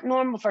what's not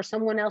normal for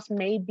someone else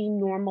may be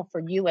normal for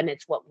you and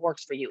it's what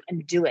works for you,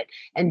 and do it.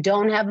 And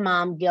don't have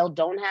mom guilt.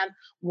 Don't have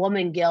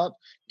woman guilt.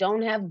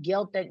 Don't have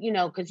guilt that,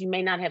 because you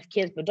may not have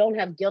kids, but don't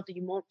have guilt that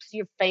you won't see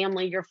your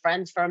family, your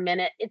friends for a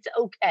minute. It's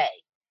okay.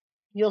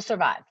 You'll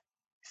survive.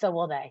 So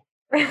will they.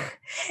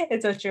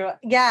 It's so true.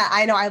 Yeah,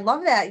 I know. I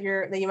love that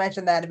you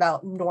mentioned that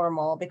about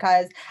normal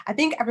because I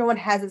think everyone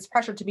has this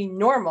pressure to be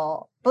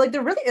normal, but like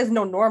there really is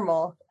no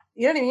normal.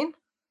 You know what I mean?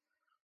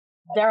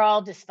 They're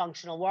all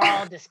dysfunctional. We're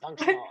all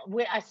dysfunctional.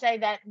 I say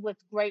that with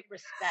great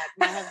respect.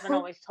 My husband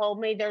always told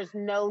me there's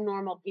no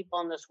normal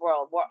people in this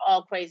world. We're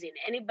all crazy. And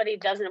anybody who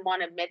doesn't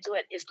want to admit to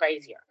it is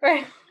crazier.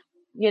 Right.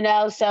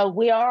 So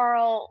we are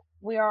all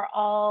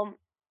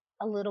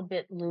a little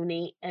bit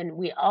loony and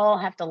we all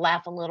have to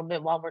laugh a little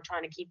bit while we're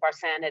trying to keep our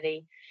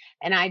sanity.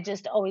 And I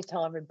just always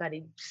tell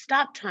everybody,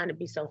 stop trying to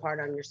be so hard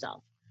on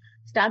yourself.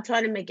 Stop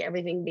trying to make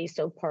everything be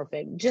so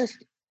perfect.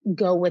 Just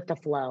go with the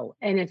flow.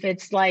 And if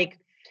it's like,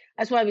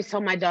 that's why I always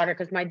tell my daughter,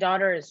 because my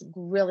daughter is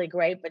really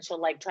great, but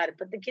she'll like try to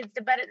put the kids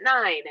to bed at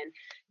 9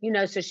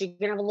 and, so she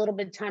can have a little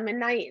bit of time at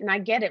night. And I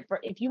get it.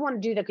 If you want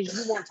to do that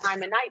because you want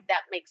time at night,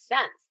 that makes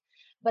sense.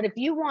 But if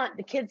you want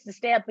the kids to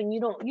stay up and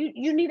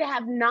you need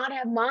to not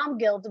have mom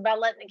guilt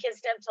about letting the kids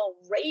stay up till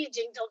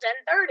raging till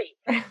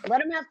 10:30.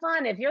 Let them have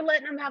fun. If you're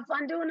letting them have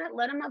fun doing it,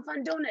 let them have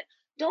fun doing it.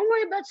 Don't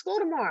worry about school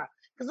tomorrow.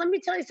 Because let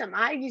me tell you something.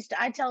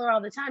 I tell her all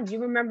the time, do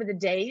you remember the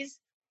days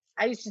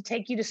I used to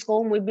take you to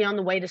school and we'd be on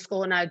the way to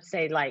school and I'd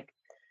say like,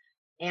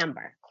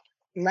 Amber,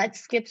 let's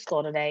skip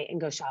school today and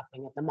go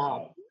shopping at the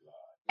mall.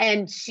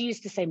 And she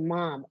used to say,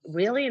 Mom,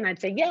 really? And I'd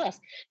say, yes.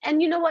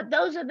 And you know what?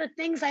 Those are the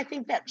things I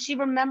think that she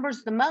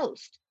remembers the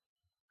most.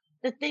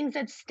 The things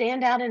that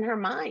stand out in her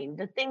mind,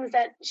 the things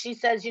that she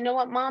says, you know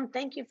what, Mom,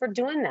 thank you for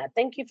doing that.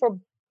 Thank you for,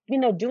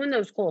 doing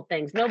those cool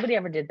things. Nobody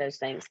ever did those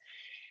things.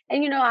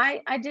 And,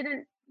 I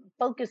didn't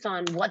focus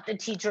on what the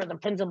teacher or the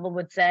principal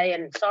would say.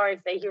 And sorry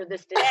if they hear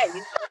this today,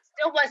 it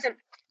still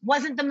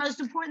wasn't the most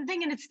important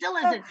thing. And it still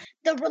isn't.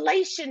 The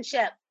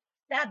relationship,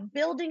 that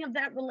building of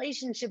that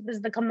relationship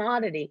is the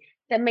commodity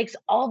that makes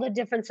all the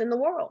difference in the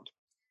world.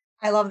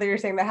 I love that you're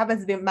saying that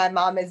happens to be my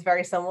mom is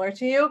very similar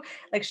to you.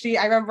 Like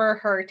I remember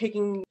her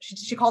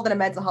she called it a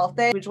mental health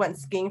day. We just went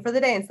skiing for the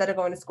day instead of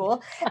going to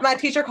school. And my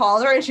teacher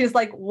called her and she's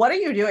like, what are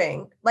you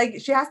doing? Like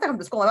she has to come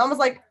to school. And mom was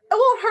like, it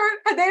won't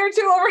hurt a day or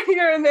two over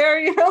here and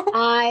there,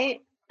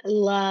 I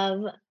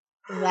love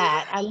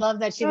that. I love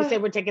that she would say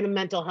we're taking a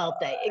mental health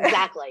day.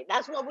 Exactly.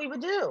 That's what we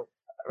would do.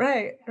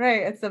 Right.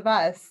 It's the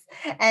best.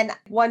 And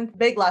one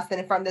big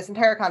lesson from this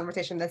entire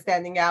conversation that's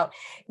standing out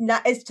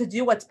is to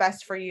do what's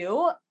best for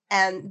you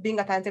and being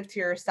authentic to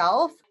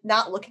yourself,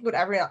 not looking what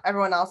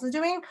everyone else is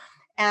doing.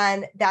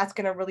 And that's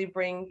going to really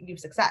bring you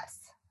success.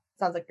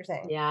 Sounds like you're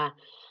saying. Yeah,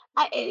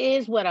 it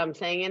is what I'm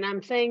saying. And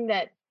I'm saying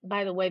that,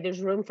 by the way, there's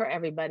room for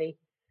everybody.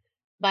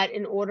 But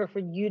in order for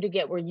you to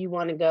get where you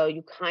want to go,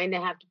 you kind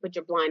of have to put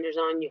your blinders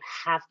on. You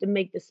have to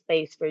make the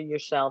space for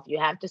yourself. You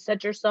have to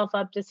set yourself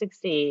up to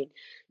succeed.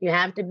 You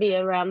have to be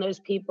around those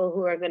people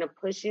who are going to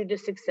push you to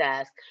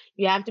success.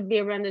 You have to be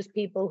around those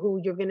people who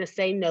you're going to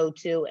say no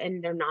to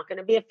and they're not going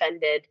to be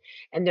offended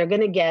and they're going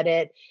to get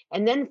it.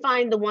 And then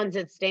find the ones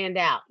that stand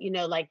out.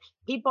 Like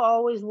people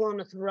always want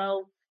to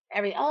throw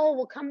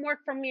well, come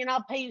work for me and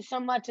I'll pay you so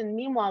much. And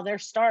meanwhile, they're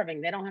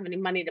starving. They don't have any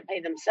money to pay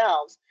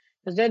themselves,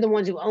 because they're the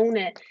ones who own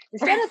it.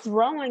 Instead of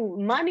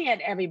throwing money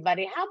at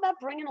everybody, how about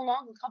bringing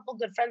along a couple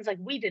good friends like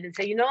we did and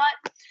say, you know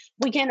what?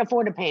 We can't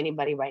afford to pay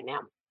anybody right now.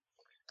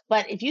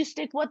 But if you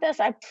stick with us,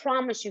 I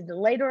promise you, the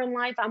later in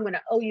life, I'm going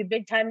to owe you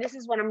big time. This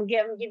is what I'm going to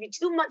give. I'm going to give you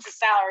 2 months of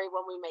salary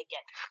when we make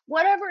it.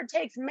 Whatever it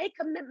takes, make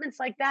commitments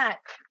like that.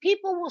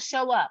 People will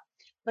show up,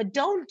 but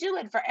don't do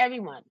it for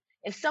everyone.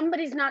 If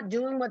somebody's not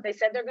doing what they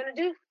said they're going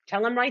to do,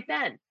 tell them right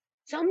then.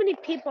 So many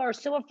people are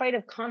so afraid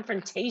of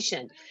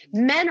confrontation.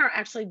 Men are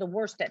actually the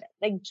worst at it.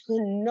 They do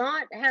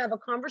not have a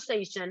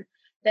conversation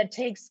that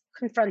takes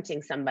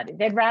confronting somebody.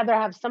 They'd rather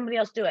have somebody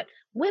else do it.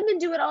 Women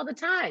do it all the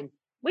time.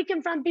 We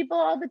confront people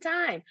all the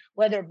time,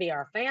 whether it be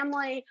our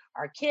family,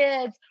 our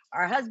kids,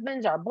 our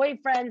husbands, our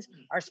boyfriends,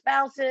 our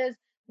spouses,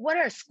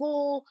 whatever,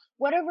 school,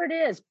 whatever it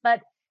is.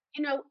 But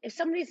if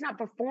somebody's not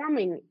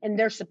performing and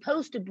they're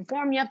supposed to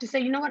perform, you have to say,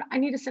 you know what, I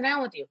need to sit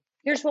down with you.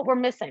 Here's what we're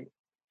missing.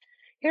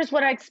 Here's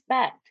what I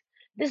expect.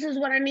 This is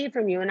what I need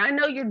from you. And I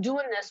know you're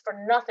doing this for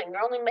nothing.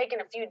 You're only making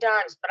a few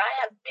dimes, but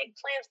I have big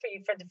plans for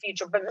you for the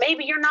future. But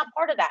maybe you're not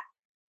part of that.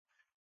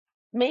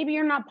 Maybe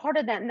you're not part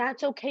of that. And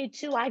that's okay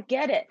too. I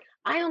get it.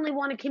 I only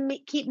want to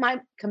keep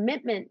my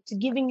commitment to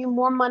giving you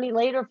more money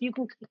later if you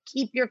can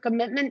keep your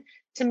commitment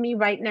to me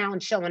right now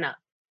and showing up.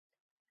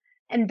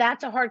 And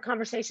that's a hard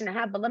conversation to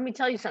have. But let me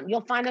tell you something.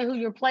 You'll find out who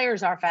your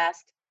players are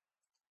fast.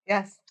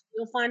 Yes.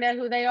 You'll find out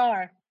who they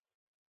are.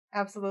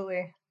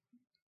 Absolutely.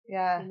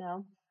 Yeah.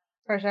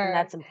 For sure. And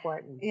that's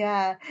important.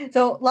 Yeah.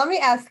 So let me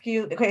ask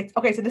you,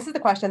 okay, so this is the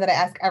question that I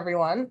ask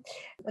everyone,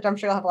 which I'm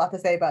sure you'll have a lot to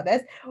say about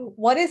this.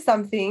 What is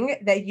something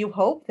that you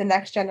hope the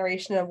next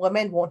generation of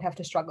women won't have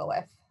to struggle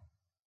with?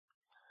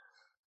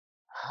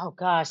 Oh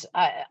gosh,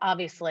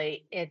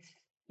 obviously it's,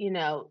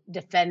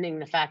 defending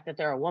the fact that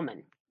they're a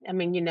woman. I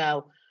mean,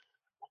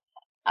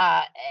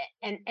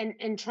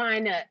 and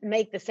trying to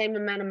make the same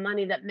amount of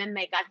money that men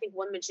make. I think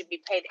women should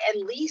be paid at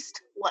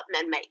least what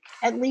men make,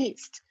 at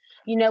least.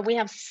 We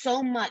have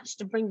so much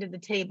to bring to the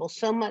table,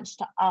 so much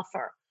to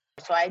offer.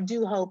 So I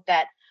do hope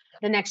that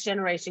the next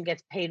generation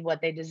gets paid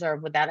what they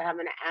deserve without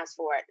having to ask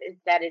for it,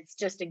 that it's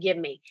just a give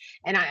me.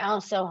 And I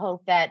also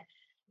hope that,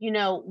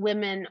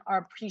 women are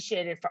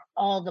appreciated for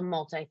all the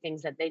multi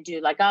things that they do.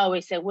 Like I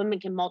always say,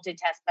 women can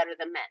multitask better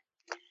than men.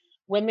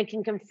 Women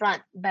can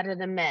confront better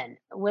than men.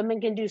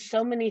 Women can do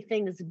so many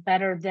things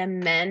better than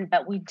men,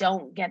 but we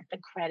don't get the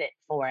credit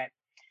for it.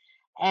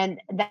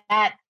 And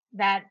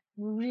that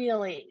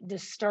really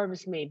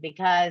disturbs me,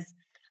 because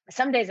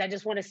some days I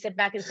just want to sit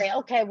back and say,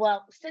 okay,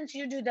 well, since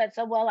you do that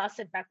so well, I'll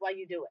sit back while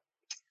you do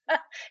it.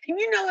 And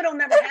it'll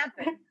never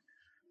happen.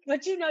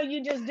 But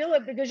you just do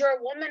it because you're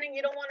a woman and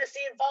you don't want to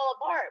see it fall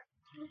apart.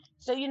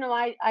 So,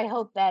 I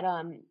hope that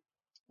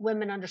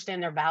women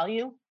understand their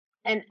value.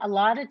 And a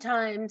lot of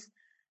times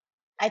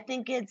I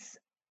think the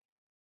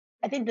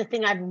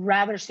thing I'd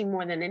rather see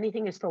more than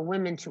anything is for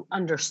women to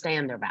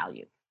understand their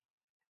value,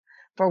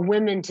 for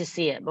women to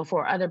see it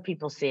before other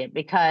people see it,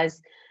 because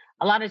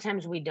a lot of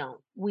times we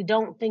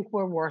don't think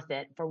we're worth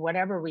it for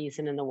whatever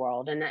reason in the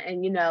world.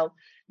 And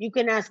you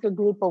can ask a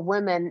group of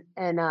women,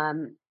 and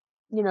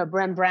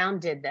Brené Brown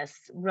did this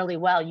really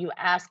well. You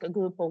ask a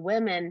group of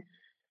women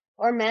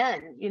or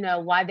men,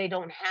 why they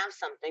don't have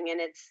something, and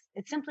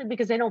it's simply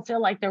because they don't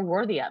feel like they're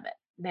worthy of it.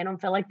 They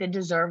don't feel like they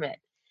deserve it.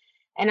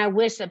 And I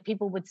wish that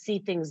people would see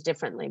things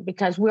differently,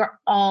 because we're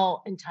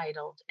all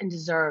entitled and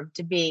deserve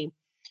to be,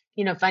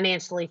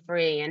 financially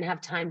free and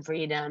have time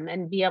freedom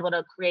and be able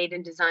to create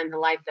and design the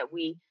life that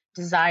we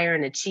desire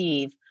and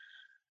achieve.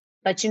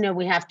 But,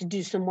 we have to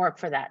do some work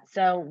for that.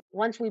 So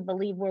once we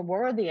believe we're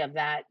worthy of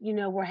that,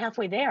 we're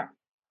halfway there.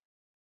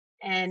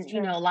 And,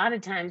 a lot of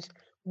times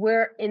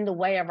we're in the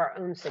way of our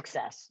own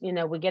success.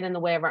 We get in the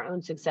way of our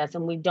own success,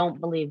 and we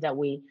don't believe that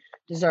we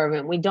deserve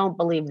it. We don't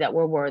believe that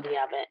we're worthy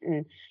of it.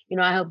 And,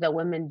 I hope that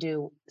women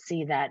do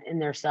see that in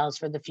themselves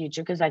for the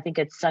future, because I think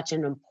it's such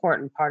an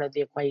important part of the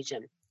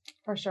equation.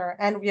 For sure.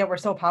 And we're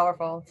so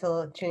powerful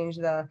to change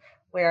the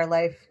way our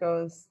life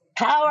goes.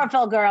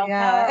 Powerful, girl.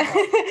 Yeah.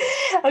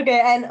 Powerful.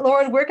 Okay. And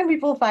Loren, where can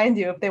people find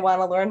you if they want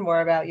to learn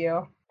more about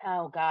you?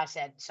 Oh gosh,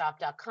 at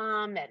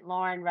shop.com, at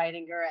Loren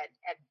Reitinger,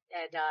 at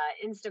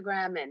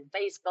Instagram and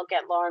Facebook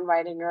at Loren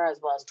Reitinger, as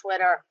well as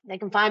Twitter. They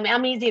can find me.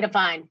 I'm easy to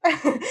find.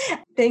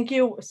 Thank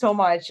you so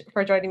much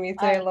for joining me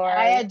today, Loren.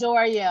 I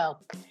adore you.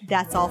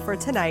 That's all for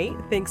tonight.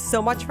 Thanks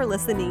so much for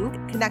listening.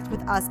 Connect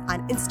with us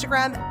on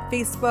Instagram,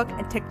 Facebook,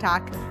 and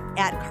TikTok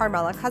at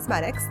Carmela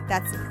Cosmetics.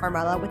 That's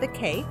Carmela with a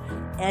K.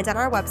 And on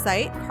our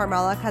website,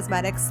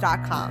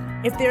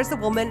 carmelacosmetics.com. If there's a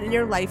woman in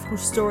your life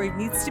whose story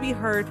needs to be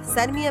heard,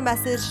 send me a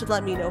message to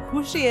let me know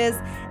who she is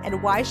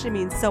and why she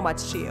means so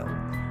much to you.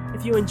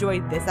 If you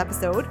enjoyed this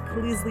episode,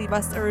 please leave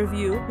us a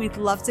review. We'd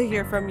love to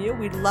hear from you.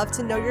 We'd love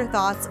to know your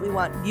thoughts. We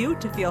want you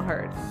to feel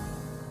heard.